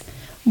 Care.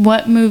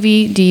 What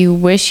movie do you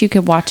wish you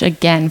could watch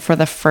again for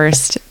the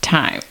first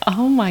time?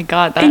 Oh my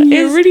God,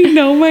 you already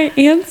know my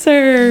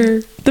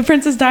answer. The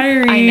Princess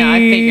Diaries. I know.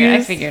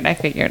 I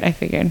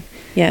figured.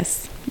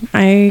 Yes.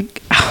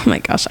 Oh my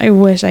gosh. I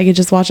wish I could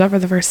just watch that for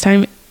the first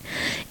time.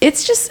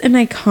 It's just an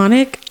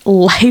iconic,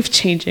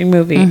 life-changing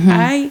movie.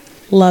 I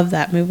love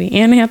that movie.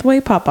 Anne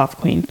Hathaway, Pop-Off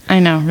Queen. I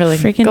know, really.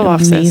 Freaking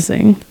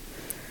amazing.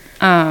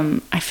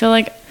 I feel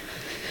like...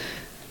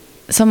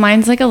 So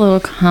mine's like a little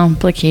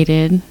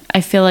complicated. I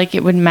feel like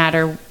it would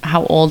matter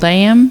how old I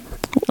am.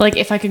 Like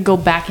if I could go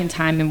back in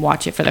time and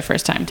watch it for the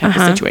first time type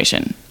of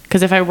situation.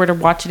 Because if I were to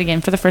watch it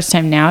again for the first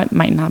time now, it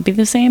might not be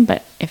the same.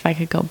 But if I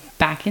could go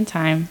back in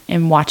time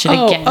and watch it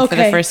again for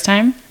the first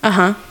time.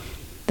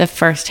 The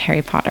first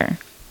Harry Potter.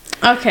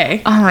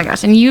 Okay. Oh my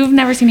gosh. And you've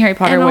never seen Harry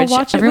Potter, which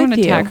everyone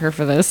attack her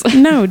for this.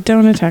 No,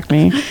 don't attack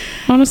me.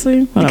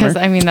 Honestly, whatever. Because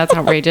I mean, that's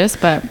outrageous.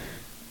 But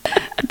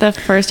the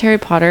first Harry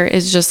Potter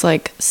is just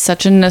like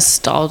such a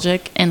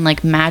nostalgic and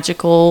like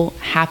magical,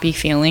 happy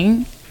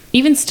feeling.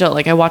 Even still,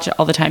 like I watch it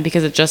all the time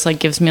because it just like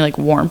gives me like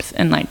warmth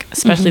and like,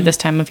 especially this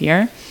time of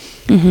year.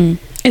 Is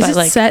it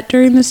like, set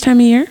during this time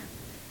of year?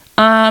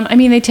 I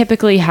mean, they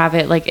typically have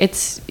it like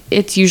it's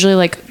usually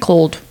like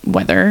cold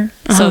weather,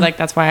 so like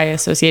that's why I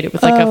associate it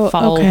with like a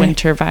fall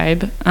winter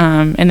vibe.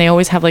 And they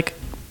always have like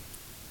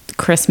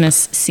Christmas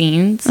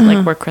scenes,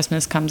 like where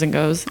Christmas comes and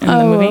goes in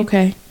the movie.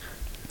 Okay.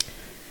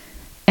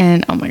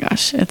 And oh my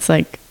gosh, it's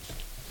like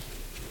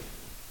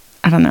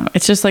I don't know,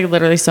 it's just like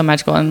literally so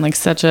magical and like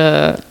such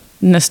a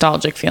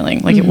nostalgic feeling.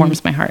 Like it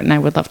warms my heart, and I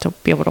would love to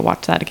be able to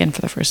watch that again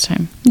for the first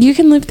time. You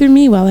can live through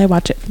me while I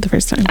watch it for the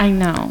first time. I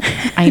know,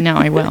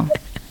 I will.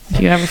 If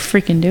you ever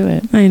freaking do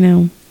it. I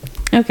know.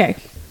 Okay.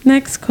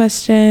 Next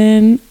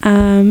question.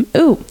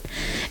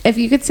 If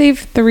you could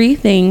save 3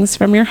 things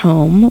from your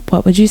home,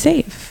 what would you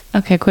save?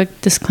 Okay, quick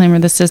disclaimer.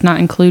 This does not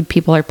include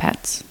people or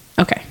pets.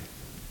 Okay.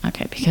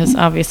 Okay, because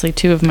obviously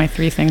 2 of my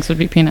 3 things would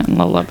be Peanut and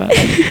Lola, but...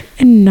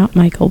 and not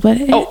Michael, but...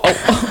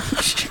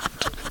 Shoot.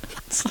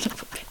 Son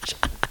of a bitch.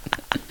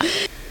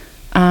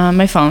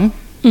 My phone.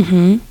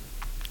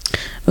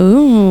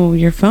 Ooh,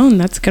 your phone.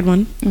 That's a good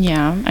one.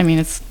 Yeah. I mean,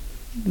 it's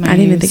my I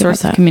didn't even think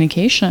source about that. of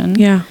communication.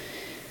 Yeah.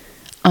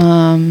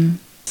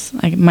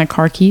 Like my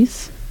car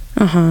keys.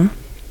 And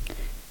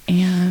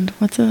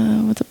what's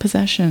a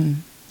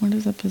possession? What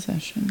is a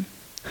possession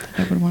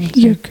that I would want to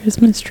your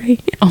Christmas tree.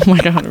 Oh my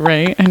God,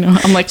 right? I know.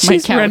 I'm like,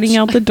 she's my couch. running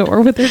out the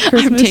door with her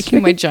Christmas I'm taking tree.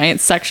 my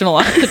giant sectional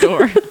out the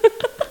door.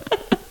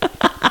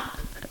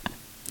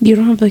 You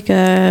don't have like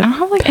a I don't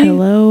have like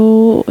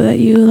pillow that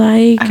you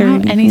like? I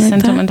don't have any like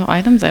sentimental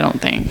items, I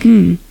don't think.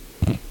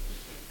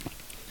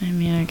 I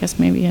mean, I guess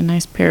maybe a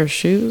nice pair of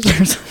shoes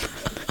or something.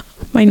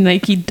 My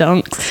Nike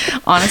Dunks.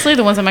 Honestly,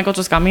 the ones that Michael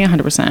just got me,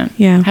 100%.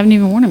 Yeah. I haven't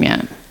even worn them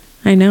yet.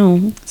 I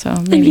know. So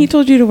maybe. And he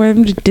told you to wear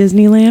them to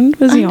Disneyland?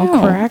 Was he all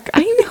crack?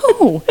 I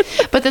know.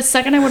 But the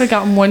second I would have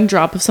gotten one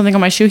drop of something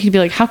on my shoe, he'd be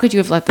like, how could you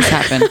have let this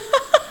happen?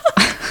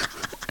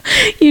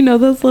 You know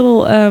those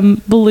little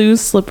blue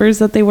slippers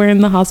that they wear in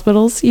the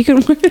hospitals? You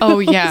can wear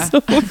those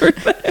over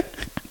there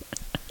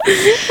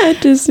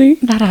at Disney.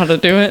 Not how to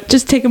do it.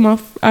 Just take them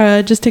off.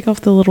 Just take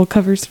off the little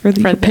covers for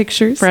the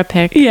pictures. For a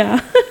pic.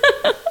 Yeah.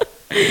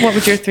 What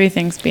would your 3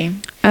 things be?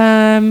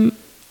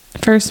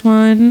 First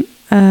one,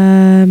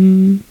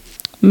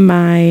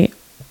 my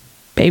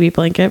baby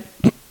blanket.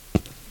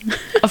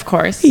 Of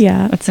course.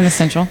 Yeah. It's an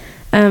essential.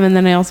 And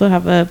then I also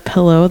have a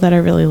pillow that I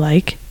really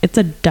like. It's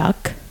a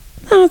duck.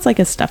 Oh, it's like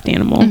a stuffed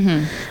animal.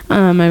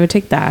 Mm-hmm. I would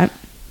take that.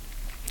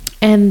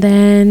 And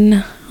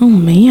then, oh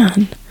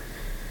man,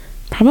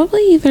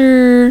 probably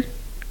either,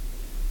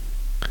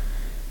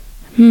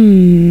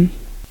 maybe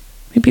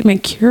my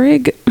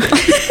Keurig.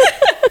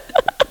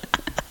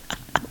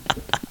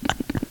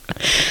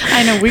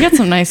 I know, we got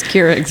some nice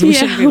Keurigs. We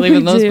shouldn't be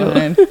leaving those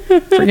behind.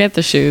 Forget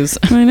the shoes.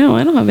 I know,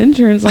 I don't have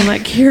insurance on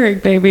that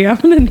Keurig, baby. I'm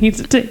going to need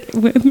to take it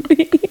with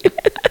me.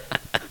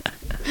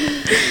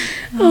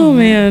 Oh,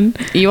 man.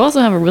 You also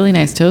have a really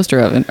nice toaster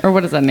oven. Or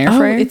what is that, an air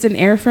fryer? It's an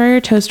air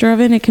fryer toaster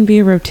oven. It can be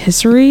a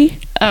rotisserie.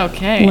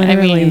 Okay.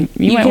 Literally. I mean,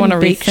 you might want to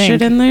bake rethink.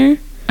 Shit in there.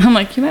 I'm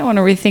like, you might want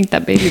to rethink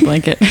that baby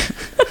blanket.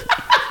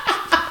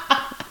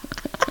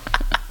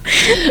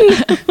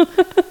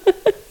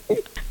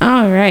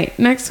 All right.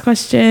 Next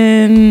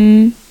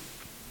question.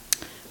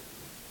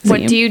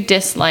 What do you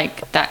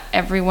dislike that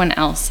everyone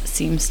else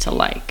seems to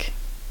like?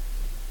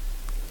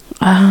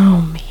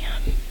 Oh, man.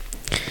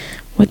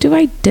 What do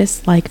I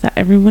dislike that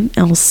everyone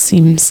else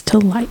seems to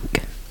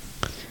like?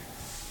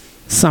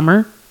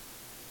 Summer.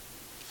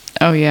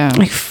 Oh, yeah.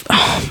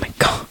 Oh, my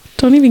God.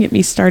 Don't even get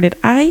me started.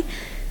 I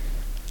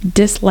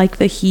dislike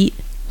the heat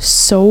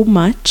so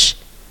much.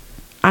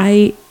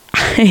 I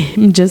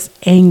am just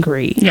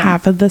angry. Yeah.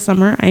 Half of the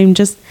summer, I'm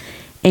just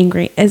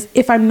angry. As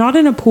if I'm not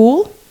in a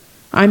pool,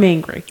 I'm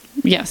angry.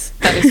 Yes,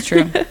 that is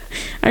true.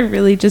 I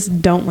really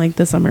just don't like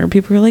the summer.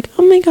 People are like,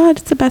 oh my God,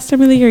 it's the best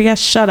time of the year. Yes,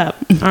 shut up.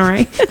 All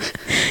right.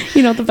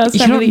 You know, the best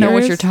time of the year. You don't know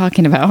what you're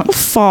talking about.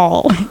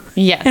 Fall.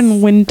 Yes.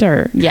 And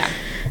winter. Yeah.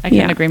 I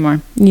can't agree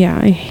more. Yeah,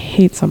 I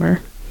hate summer.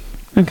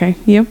 Okay.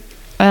 You?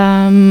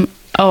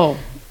 Oh.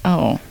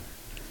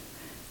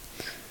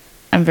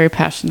 I'm very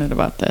passionate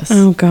about this.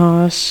 Oh,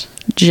 gosh.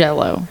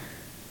 Jell-O.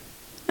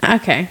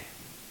 Okay.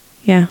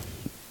 Yeah.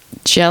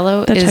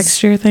 Jell-O The is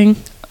texture thing.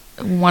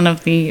 one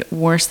of the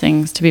worst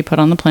things to be put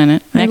on the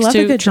planet. I Next love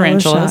to a good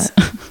tarantulas.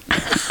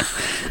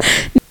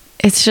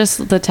 It's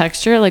just the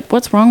texture. Like,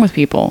 what's wrong with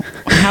people?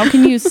 How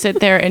can you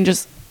sit there and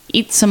just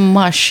eat some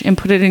mush and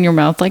put it in your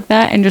mouth like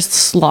that and just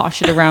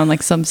slosh it around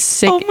like some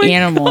sick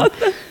animal? God,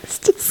 that's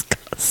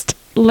disgusting.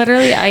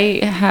 Literally,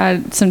 I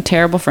had some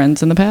terrible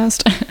friends in the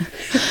past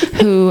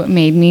who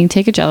made me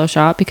take a Jell-O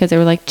shot because they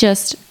were like,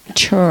 just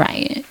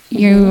try it.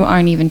 You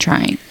aren't even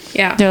trying.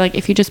 Yeah. They're like,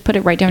 if you just put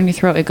it right down your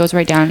throat, it goes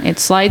right down. It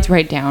slides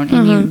right down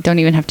and you don't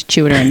even have to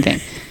chew it or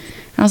anything.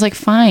 And I was like,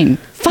 fine.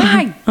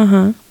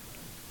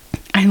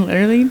 I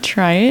literally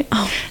try it.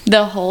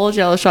 The whole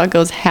Jell-O shot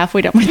goes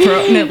halfway down my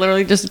throat and it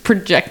literally just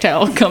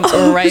projectile comes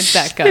right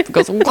back up. It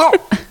goes whoa,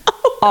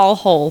 all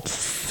whole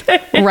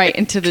right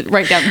down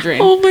the drain.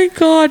 Oh my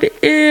God. Ew.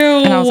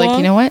 And I was like,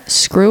 you know what?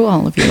 Screw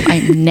all of you.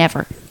 I'm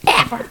never,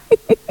 ever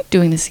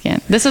doing this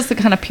again. This is the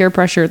kind of peer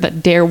pressure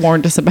that Dare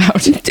warned us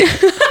about.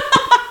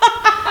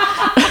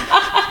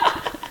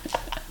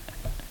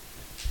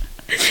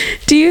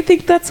 Do you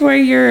think that's where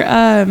your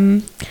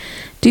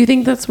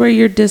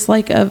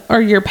dislike of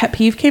or your pet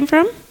peeve came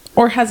from?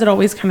 Or has it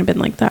always kind of been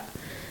like that?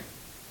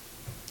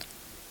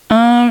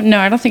 No,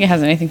 I don't think it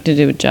has anything to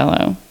do with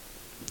Jell-O.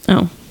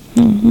 Oh.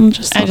 I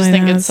just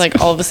think it's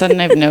like all of a sudden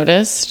I've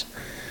noticed.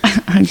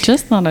 I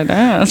just thought I'd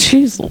ask.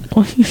 Jeez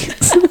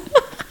Louise.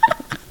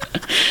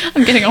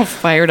 I'm getting all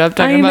fired up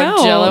talking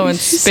about Jell-O and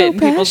spit in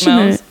people's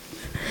mouths.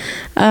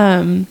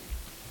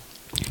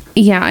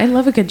 Yeah, I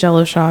love a good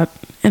Jell-O shot.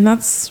 And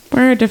that's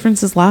where our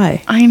differences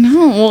lie. I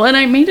know. Well, and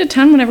I made a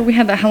ton whenever we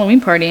had that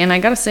Halloween party. And I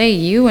got to say,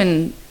 you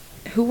and...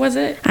 Who was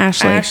it?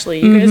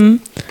 Ashley. You guys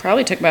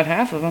probably took about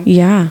half of them.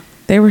 Yeah.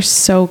 They were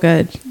so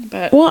good.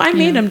 But I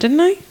made them, didn't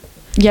I?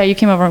 Yeah, you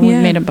came over and we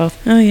made them both.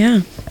 Oh,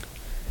 yeah.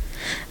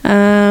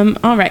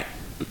 All right.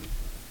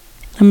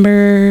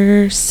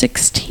 Number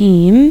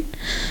 16.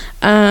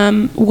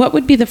 What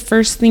would be the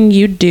first thing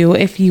you'd do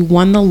if you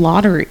won the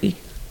lottery?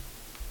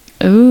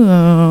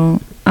 Ooh.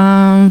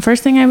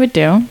 First thing I would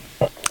do,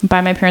 buy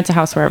my parents a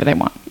house wherever they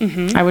want.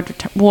 I would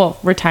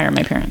retire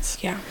my parents.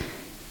 Yeah.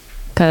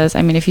 Because,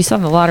 I mean, if you saw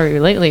the lottery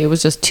lately, it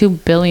was just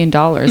 $2 billion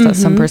that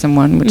some person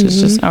won, which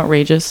is just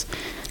outrageous.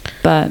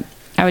 But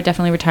I would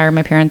definitely retire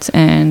my parents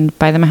and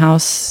buy them a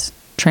house,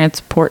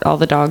 transport all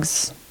the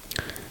dogs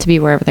to be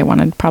wherever they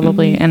wanted,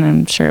 probably. And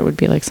I'm sure it would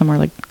be like somewhere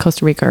like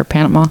Costa Rica or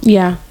Panama.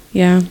 Yeah.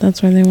 Yeah,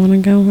 that's where they want to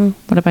go, huh?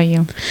 What about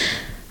you?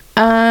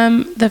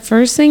 The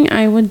first thing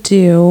I would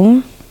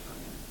do,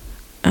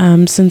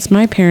 since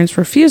my parents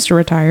refused to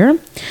retire,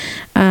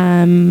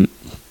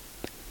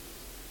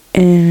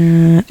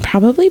 and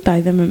probably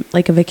buy them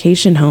like a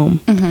vacation home.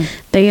 Mm-hmm.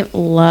 They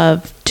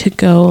love to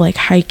go like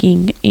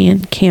hiking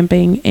and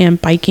camping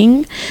and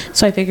biking.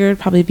 So I figured it'd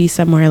probably be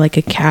somewhere like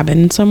a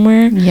cabin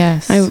somewhere.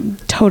 Yes. I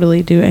would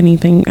totally do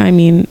anything. I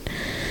mean,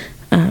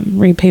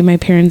 repay my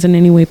parents in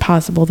any way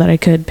possible that I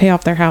could, pay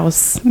off their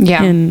house,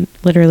 and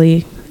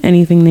literally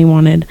anything they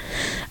wanted.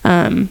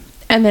 And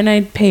then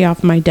I'd pay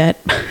off my debt.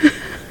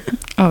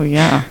 Oh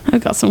yeah.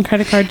 I've got some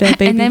credit card debt,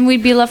 baby. And then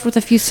we'd be left with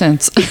a few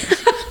cents.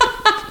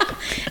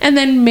 And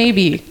then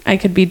maybe I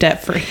could be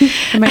debt free.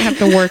 I might have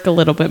to work a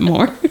little bit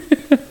more.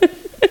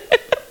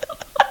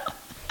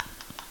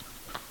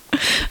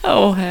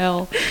 Oh,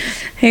 hell.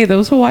 Hey,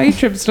 those Hawaii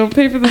trips don't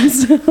pay for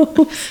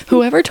themselves.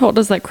 Whoever told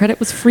us that credit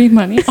was free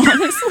money,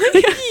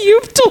 honestly.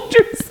 You've told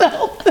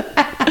yourself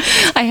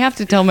that. I have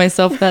to tell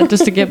myself that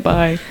just to get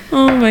by.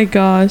 Oh my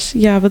gosh.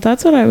 Yeah, but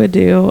that's what I would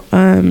do.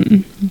 All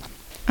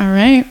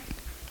right.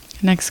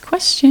 Next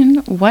question.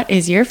 What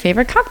is your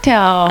favorite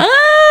cocktail?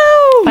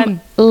 Oh!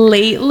 Fun.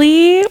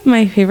 Lately,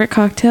 my favorite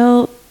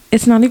cocktail,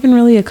 it's not even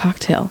really a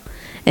cocktail.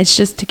 It's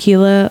just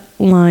tequila,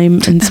 lime,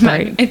 and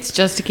Sprite. It's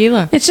just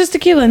tequila. It's just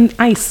tequila and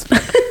ice.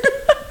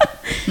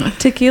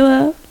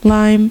 Tequila,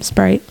 lime,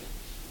 Sprite.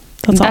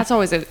 That's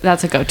always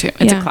that's a go-to.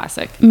 It's a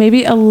classic.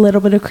 Maybe a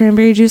little bit of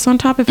cranberry juice on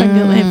top if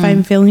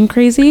I'm feeling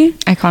crazy.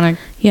 Iconic.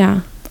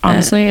 Yeah.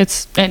 Honestly,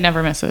 it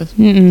never misses.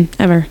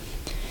 Ever.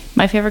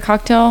 My favorite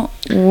cocktail,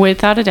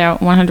 without a doubt,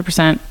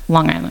 100%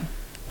 Long Island.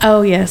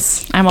 Oh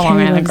yes, I'm a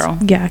Long Island girl.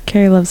 Yeah,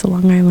 Carrie loves a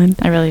Long Island.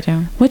 I really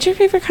do. What's your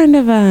favorite kind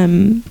of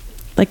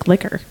like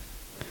liquor?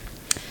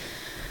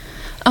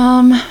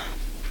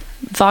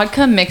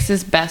 Vodka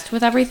mixes best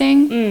with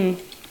everything.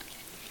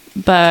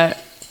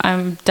 But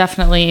I'm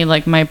definitely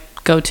like my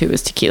go-to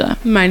is tequila.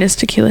 Mine is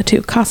tequila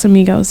too.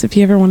 Casamigos, if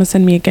you ever want to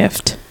send me a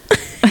gift.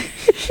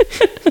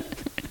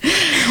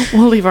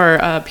 We'll leave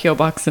our P.O.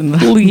 box in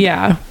the...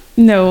 Yeah.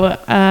 No,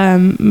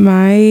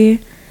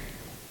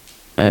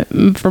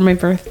 for my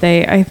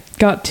birthday, I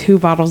got 2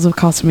 bottles of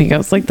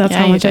Casamigos. Like, that's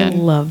how much I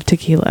love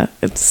tequila.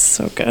 It's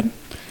so good.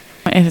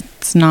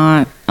 It's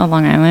not a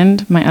Long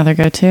Island. My other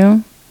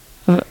go-to,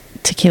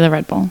 tequila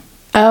Red Bull.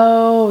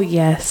 Oh,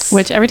 yes.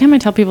 Which every time I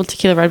tell people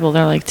tequila Red Bull,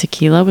 they're like,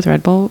 tequila with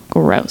Red Bull?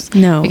 Gross.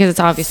 No. Because it's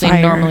obviously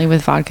fire. normally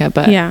with vodka.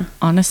 But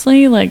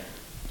honestly, like,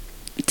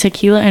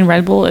 tequila and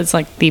Red Bull is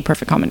like the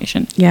perfect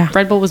combination. Yeah.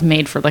 Red Bull was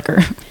made for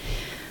liquor.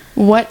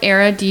 What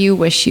era do you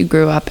wish you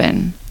grew up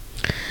in?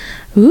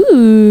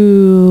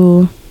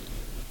 Ooh.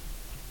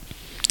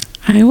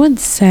 I would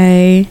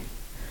say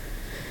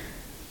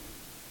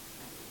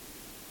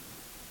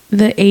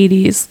the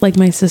 80s, like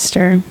my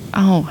sister.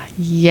 Oh,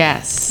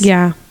 yes.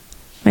 Yeah.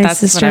 My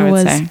sister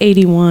was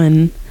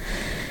 81.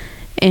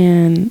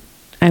 And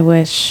I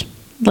wish,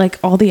 like,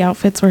 all the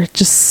outfits were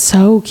just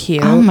so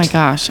cute. Oh my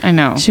gosh, I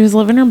know. She was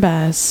living her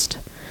best.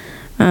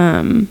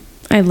 I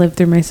lived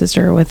through my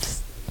sister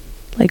with,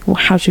 like,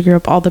 how she grew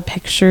up. All the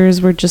pictures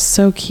were just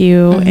so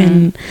cute.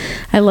 And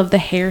I love the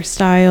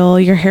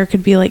hairstyle. Your hair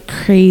could be like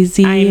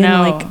crazy. I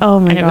know. And, like, oh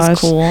my gosh. It was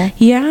cool.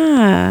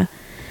 Yeah.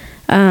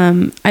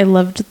 I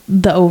loved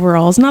the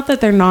overalls. Not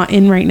that they're not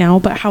in right now,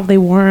 but how they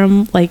wore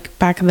them like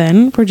back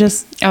then were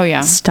just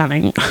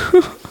stunning.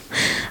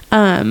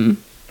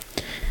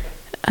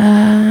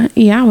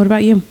 Yeah. What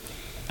about you?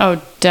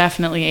 Oh,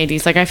 definitely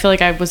 80s. Like, I feel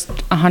like I was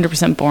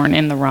 100% born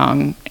in the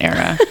wrong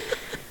era.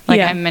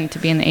 Like, I'm meant to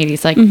be in the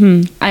 80s. Like,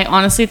 I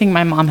honestly think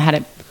my mom had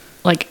it,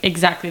 like,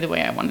 exactly the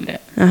way I wanted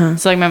it.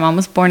 So, like, my mom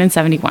was born in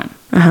 71.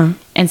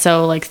 And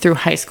so, like, through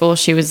high school,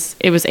 it was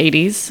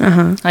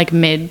 80s. Like,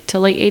 mid to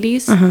late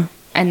 80s.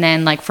 And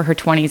then, like, for her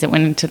 20s, it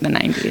went into the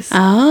 90s.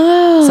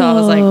 Oh. So, I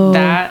was like,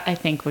 that, I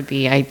think, would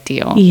be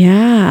ideal.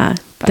 Yeah,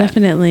 but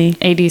definitely.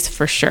 80s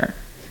for sure.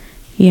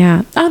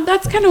 Yeah.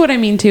 That's kind of what I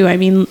mean, too. I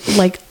mean,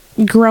 like,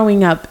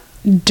 growing up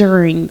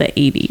during the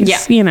 80s. Yeah.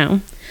 You know.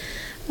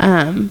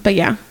 But,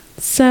 yeah.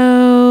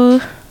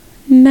 So,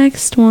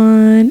 next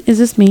one. Is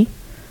this me?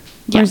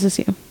 Or is this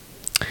you?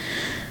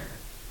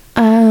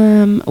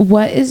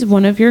 What is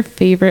one of your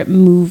favorite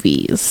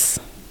movies?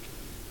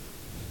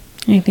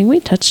 I think we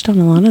touched on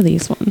a lot of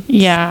these ones.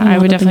 Yeah, I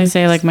would definitely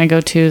say, like, my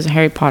go-to is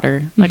Harry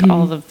Potter. Like,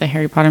 all of the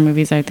Harry Potter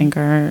movies I think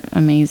are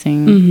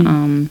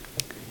amazing.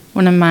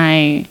 One of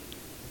my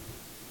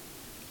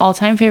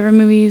all-time favorite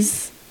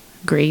movies,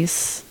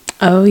 Grease.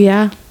 Oh,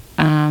 yeah.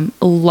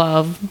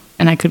 Love,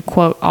 and I could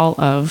quote all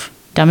of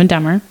Dumb and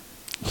Dumber.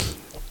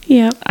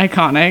 Yep.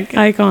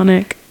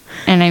 Iconic.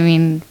 And I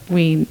mean,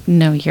 we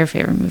know your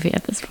favorite movie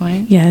at this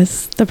point.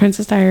 Yes, The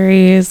Princess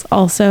Diaries.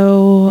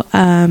 Also,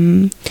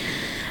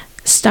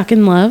 Stuck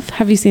in Love.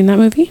 Have you seen that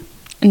movie?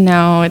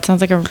 No, it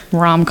sounds like a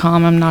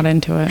rom-com. I'm not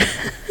into it.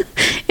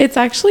 It's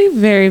actually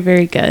very,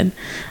 very good.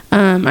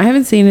 I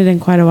haven't seen it in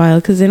quite a while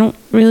because they don't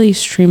really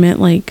stream it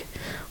like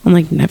on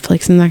like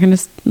Netflix and that kind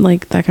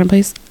of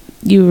place.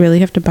 You really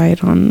have to buy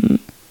it on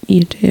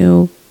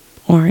YouTube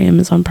or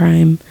Amazon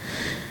Prime.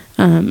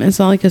 It's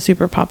not like a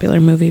super popular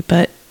movie,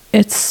 but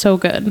it's so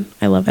good.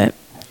 I love it.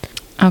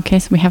 Okay,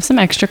 so we have some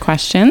extra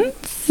questions.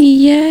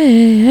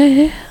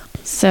 Yeah.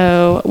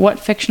 So, what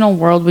fictional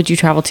world would you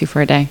travel to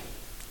for a day?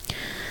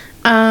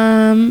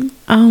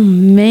 Oh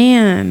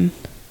man.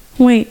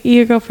 Wait,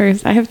 you go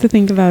first. I have to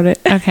think about it.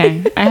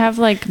 Okay. I have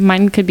like,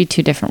 mine could be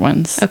two different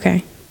ones.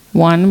 Okay.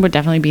 One would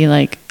definitely be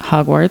like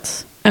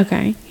Hogwarts.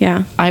 Okay.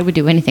 Yeah. I would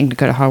do anything to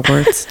go to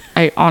Hogwarts.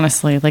 I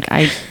honestly, like,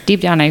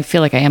 deep down, I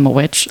feel like I am a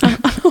witch.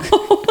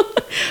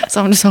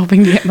 So I'm just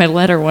hoping to get my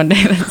letter one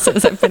day that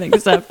says I've been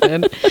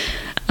accepted.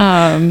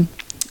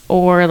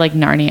 Or like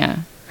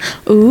Narnia.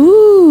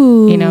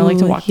 Ooh. You know, like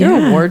to walk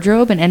through a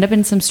wardrobe and end up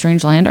in some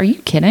strange land. Are you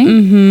kidding?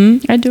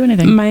 Mm-hmm. I'd do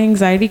anything. My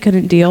anxiety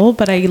couldn't deal,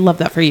 but I love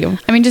that for you.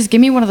 I mean, just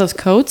give me one of those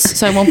coats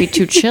so I won't be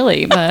too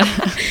chilly. But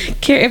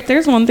if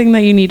there's one thing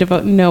that you need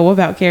to know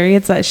about Carrie,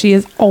 it's that she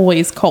is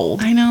always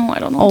cold. I know. I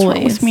don't know what's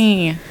wrong with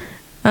me.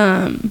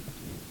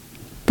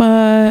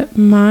 But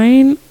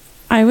mine,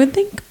 I would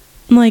think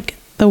like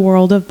the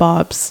world of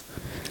Bob's.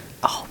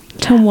 Oh,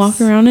 to walk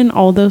around in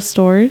all those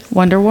stores.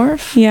 Wonder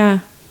Wharf?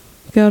 Yeah.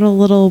 Go to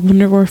little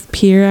Wonder Wharf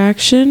pier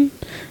action.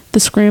 The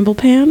scramble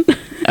pan.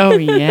 Oh,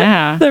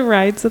 yeah. The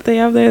rides that they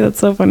have there. That's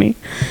so funny.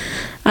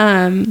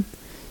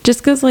 Just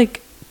because,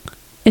 like,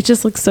 it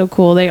just looks so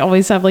cool. They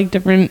always have, like,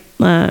 different,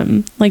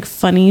 like,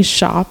 funny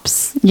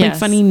shops. Yes. Like,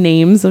 funny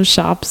names of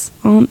shops.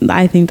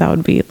 I think that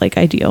would be, like,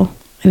 ideal.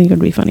 I think it would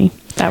be funny.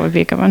 That would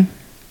be a good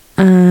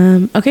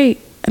one. Okay.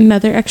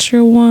 Another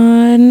extra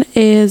one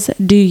is,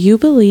 do you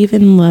believe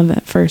in love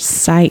at first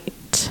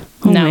sight?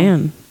 Oh, no.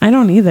 Man. I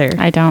don't either.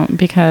 I don't,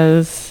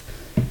 because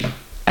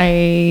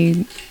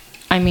I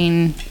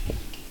mean,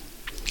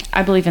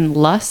 I believe in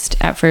lust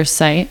at first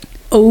sight.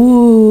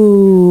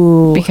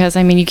 Oh. Because,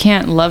 I mean, you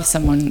can't love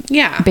someone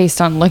based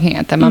on looking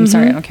at them. I'm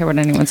sorry, I don't care what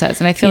anyone says.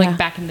 And I feel like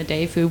back in the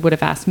day, if you would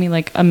have asked me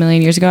like a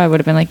million years ago, I would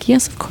have been like,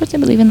 yes, of course I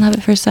believe in love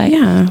at first sight.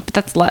 Yeah. But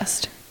that's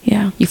lust.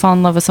 Yeah. You fall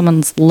in love with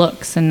someone's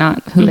looks and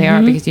not who they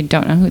are because you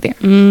don't know who they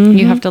are.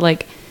 You have to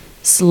like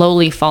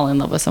slowly fall in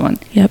love with someone.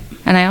 Yep.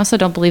 And I also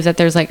don't believe that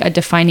there's like a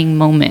defining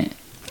moment,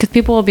 because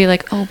people will be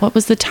like, oh, what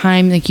was the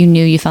time like you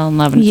knew you fell in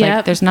love? And it's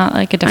like, there's not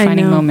like a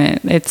defining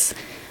moment. It's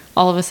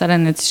all of a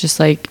sudden, it's just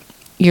like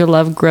your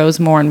love grows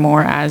more and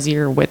more as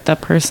you're with the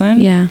person.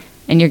 Yeah.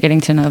 And you're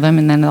getting to know them.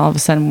 And then all of a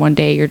sudden one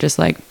day you're just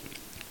like,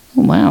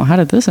 oh, wow, how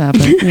did this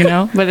happen? You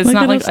know, but it's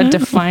not like a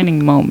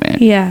defining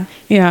moment. Yeah.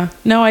 Yeah.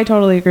 No, I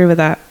totally agree with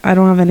that. I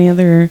don't have any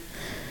other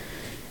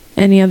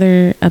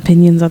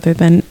opinions other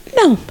than,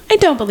 no, I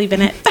don't believe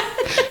in it.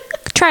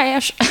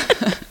 Trash.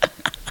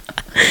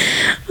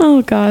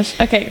 Oh gosh.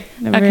 Okay.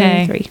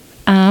 Number 3.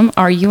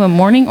 Are you a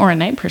morning or a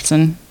night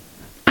person?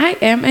 I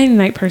am a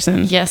night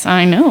person. Yes,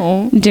 I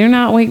know. Do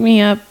not wake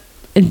me up.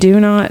 Do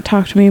not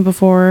talk to me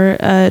before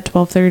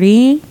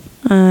 12:30.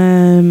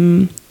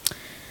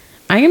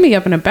 I can be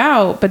up and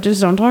about, but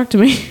just don't talk to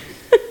me.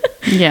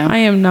 Yeah. I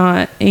am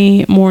not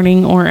a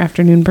morning or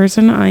afternoon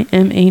person. I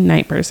am a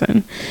night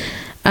person.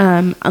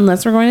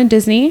 Unless we're going to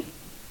Disney,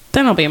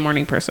 then I'll be a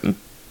morning person.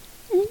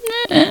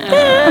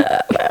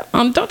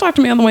 Don't talk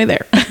to me on the way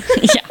there.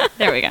 Yeah,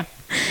 there we go.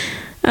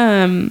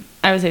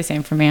 I would say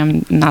same for me.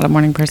 I'm not a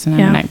morning person. I'm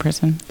a night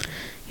person.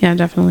 Yeah,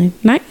 definitely.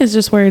 Night is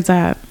just where it's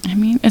at. I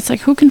mean, it's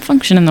like, who can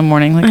function in the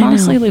morning? Like,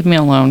 honestly, leave me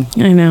alone.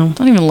 I know.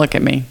 Don't even look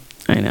at me.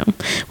 I know.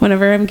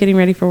 Whenever I'm getting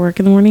ready for work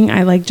in the morning,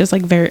 I like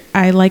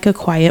I like a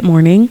quiet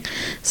morning.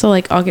 So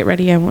like I'll get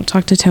ready. I won't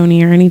talk to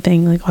Tony or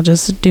anything. Like I'll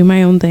just do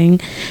my own thing.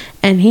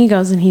 And he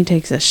goes and he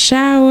takes a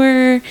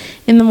shower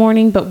in the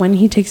morning. But when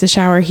he takes a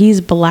shower,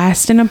 he's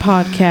blasting a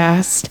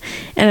podcast.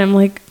 And I'm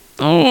like,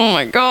 oh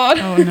my God.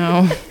 Oh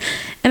no.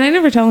 And I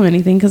never tell him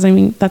anything because I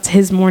mean, that's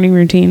his morning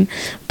routine.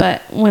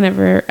 But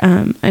whenever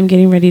I'm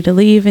getting ready to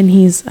leave and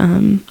he's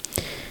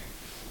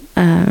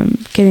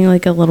getting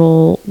like a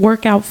little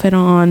work outfit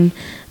on,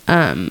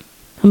 I'll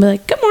be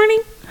like, good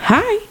morning,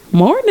 hi,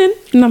 morning,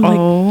 and I'm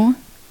like,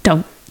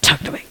 don't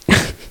talk to me.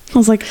 I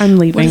was like, I'm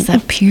leaving. What is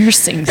that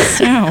piercing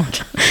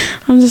sound?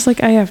 I'm just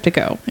like, I have to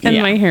go. And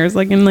my hair's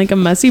like in like a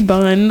messy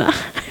bun.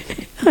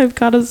 I've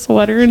got a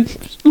sweater and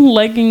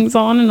leggings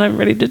on and I'm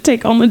ready to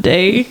take on the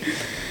day.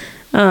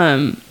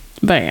 But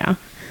yeah,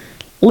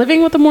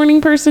 living with a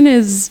morning person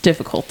is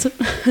difficult.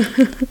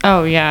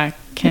 Oh yeah,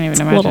 can't even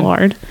imagine. A little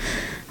hard.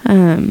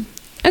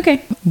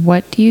 Okay.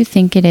 What do you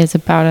think it is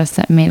about us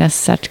that made us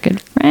such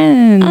good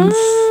friends?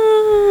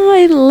 Oh,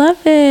 I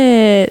love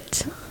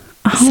it.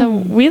 So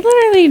we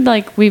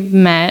literally we've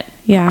met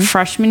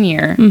freshman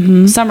year,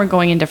 summer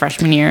going into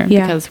freshman year,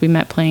 because we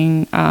met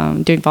playing,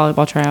 doing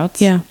volleyball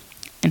tryouts in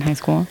high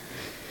school.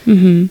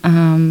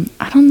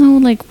 I don't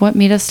know what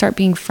made us start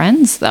being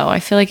friends though. I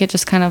feel like it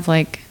just kind of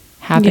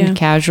happened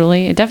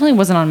casually. It definitely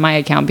wasn't on my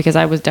account because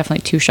I was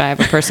definitely too shy of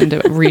a person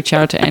to reach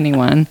out to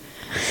anyone.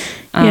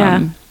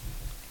 I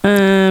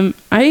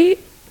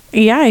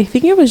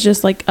think it was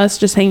just us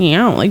just hanging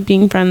out,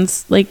 being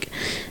friends,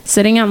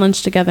 sitting at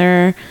lunch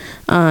together.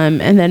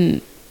 And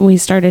then we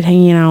started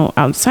hanging out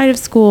outside of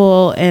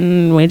school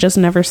and we just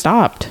never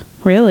stopped,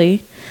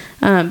 really.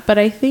 But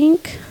I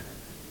think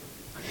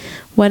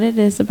what it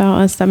is about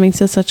us that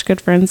makes us such good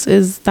friends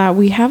is that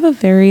we have a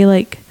very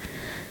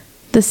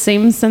the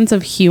same sense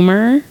of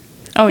humor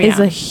is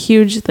a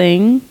huge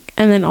thing.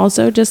 And then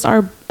also just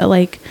our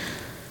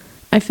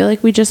I feel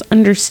like we just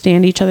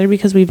understand each other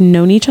because we've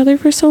known each other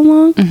for so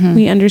long. Mm-hmm.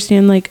 We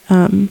understand like,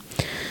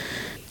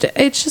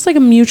 it's just like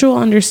a mutual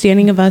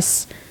understanding of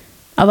us.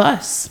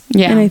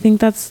 Yeah. And I think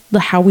that's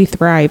how we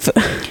thrive.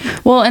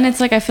 Well, and it's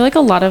like, I feel like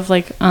a lot of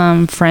like,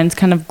 friends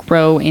kind of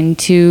grow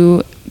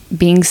into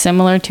being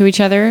similar to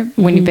each other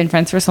when you've been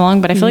friends for so long,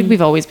 but I feel like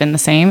we've always been the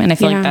same. And I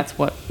feel like that's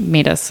what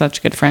made us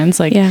such good friends.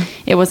 Like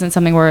it wasn't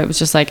something where it was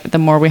just like, the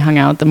more we hung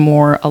out, the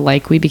more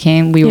alike we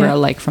became. We were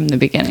alike from the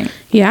beginning.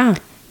 Yeah.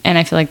 And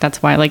I feel like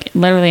that's why, like,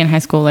 literally in high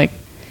school, like,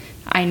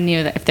 I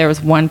knew that if there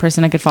was one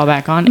person I could fall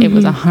back on, it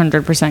was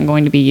 100%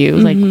 going to be you.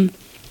 Like,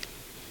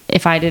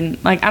 if I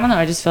didn't, like, I don't know,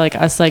 I just feel like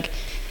us, like,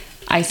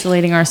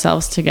 isolating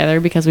ourselves together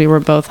because we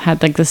were both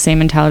had, like, the same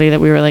mentality that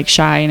we were, like,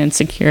 shy and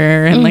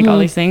insecure and, like, all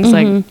these things.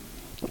 Like,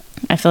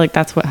 I feel like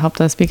that's what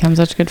helped us become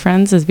such good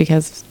friends, is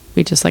because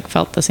we just, like,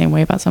 felt the same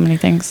way about so many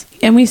things.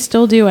 And we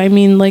still do. I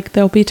mean, like,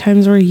 there'll be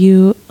times where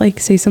you, like,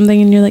 say something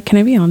and you're like, can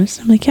I be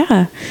honest? I'm like,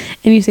 yeah.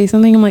 And you say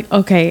something, I'm like,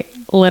 okay.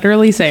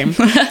 Literally same.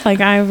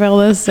 Like, I feel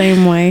the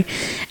same way.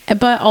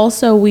 But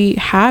also we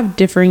have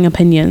differing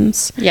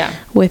opinions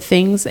with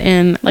things,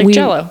 and like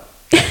Jell-O.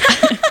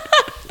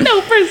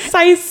 No,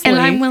 precisely. And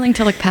I'm willing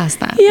to look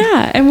past that.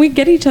 Yeah. And we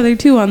get each other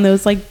too on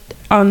those, like,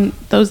 on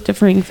those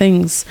differing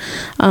things.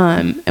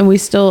 And we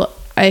still,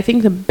 I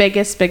think the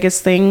biggest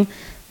thing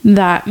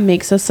that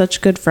makes us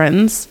such good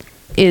friends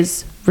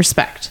is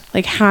respect.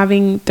 Like,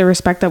 having the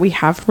respect that we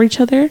have for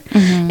each other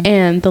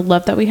and the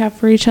love that we have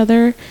for each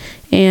other.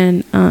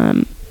 And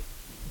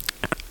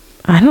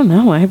I don't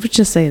know, I would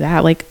just say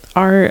that, like,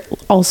 our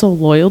also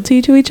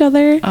loyalty to each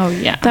other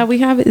that we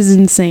have is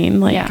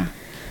insane. Like,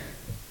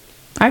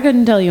 I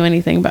couldn't tell you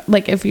anything, but,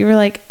 like, if you were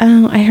like,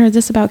 oh, I heard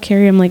this about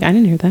Carrie, I'm like, I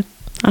didn't hear that.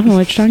 I don't know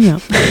what you're talking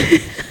about.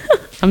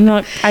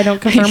 I don't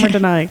confirm or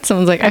deny.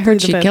 Someone's like, I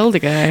heard she killed a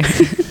guy.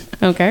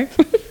 Okay.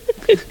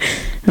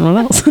 And what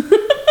else?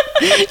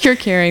 You're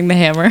carrying the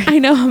hammer. I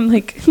know. I'm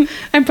like,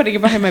 I'm putting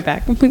it behind my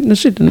back. I'm like, no,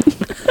 she didn't.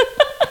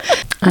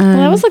 Well,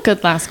 that was a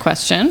good last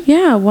question.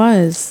 Yeah, it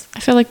was. I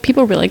feel like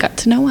people really got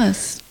to know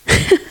us.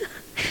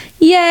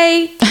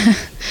 Yay.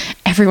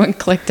 Everyone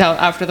clicked out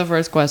after the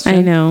first question.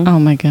 I know. Oh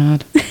my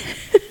God.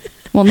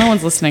 Well, no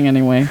one's listening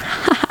anyway.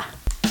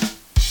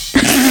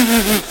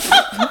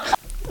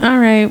 All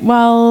right.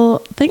 Well,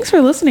 thanks for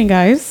listening,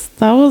 guys.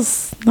 That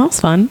was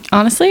fun.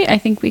 Honestly, I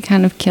think we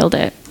kind of killed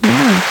it.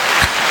 Yeah.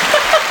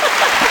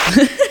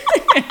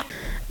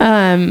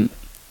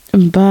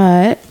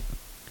 But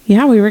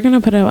yeah, we were going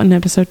to put out an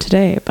episode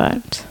today,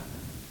 but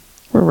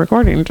we're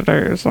recording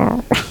today,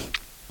 so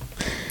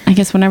I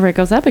guess whenever it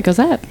goes up, it goes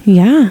up.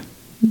 Yeah.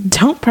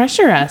 Don't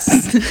pressure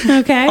us.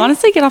 Okay.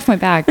 Honestly, get off my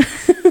back.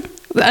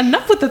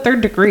 Enough with the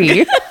third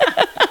degree.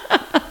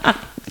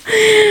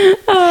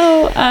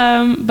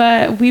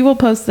 But we will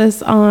post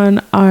this on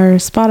our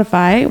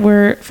Spotify.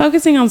 We're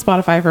focusing on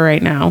Spotify for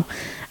right now.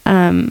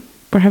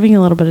 We're having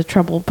a little bit of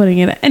trouble putting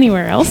it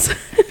anywhere else.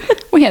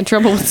 We had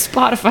trouble with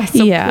Spotify,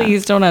 so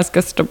please don't ask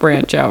us to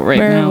branch out now.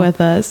 Bear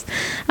with us.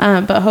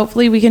 But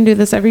hopefully we can do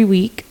this every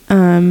week.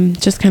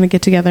 Just kind of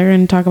get together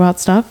and talk about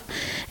stuff.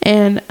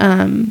 And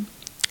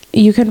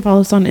you can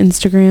follow us on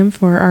Instagram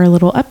for our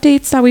little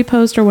updates that we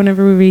post, or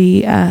whenever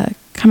we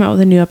come out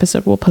with a new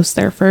episode, we'll post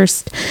there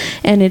first.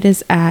 And it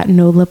is at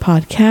NOLA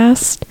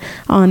Podcast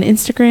on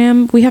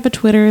Instagram. We have a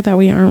Twitter that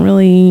we aren't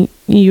really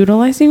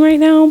utilizing right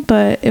now,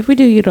 but if we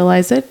do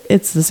utilize it,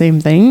 it's the same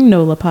thing,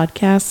 NOLA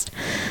Podcast.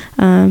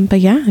 But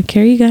yeah,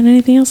 Carrie, you got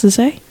anything else to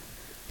say?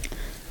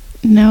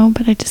 No,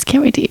 but I just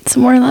can't wait to eat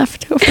some more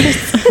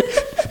leftovers.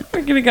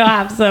 We're gonna go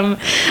have some.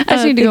 I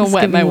just need to go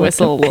wet my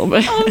whistle a little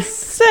bit. I'm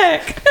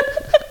sick.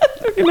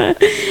 We're gonna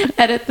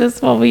edit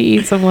this while we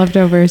eat some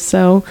leftovers.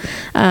 So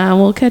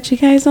we'll catch you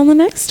guys on the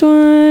next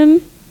one.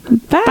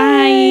 Bye.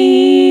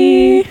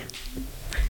 Bye.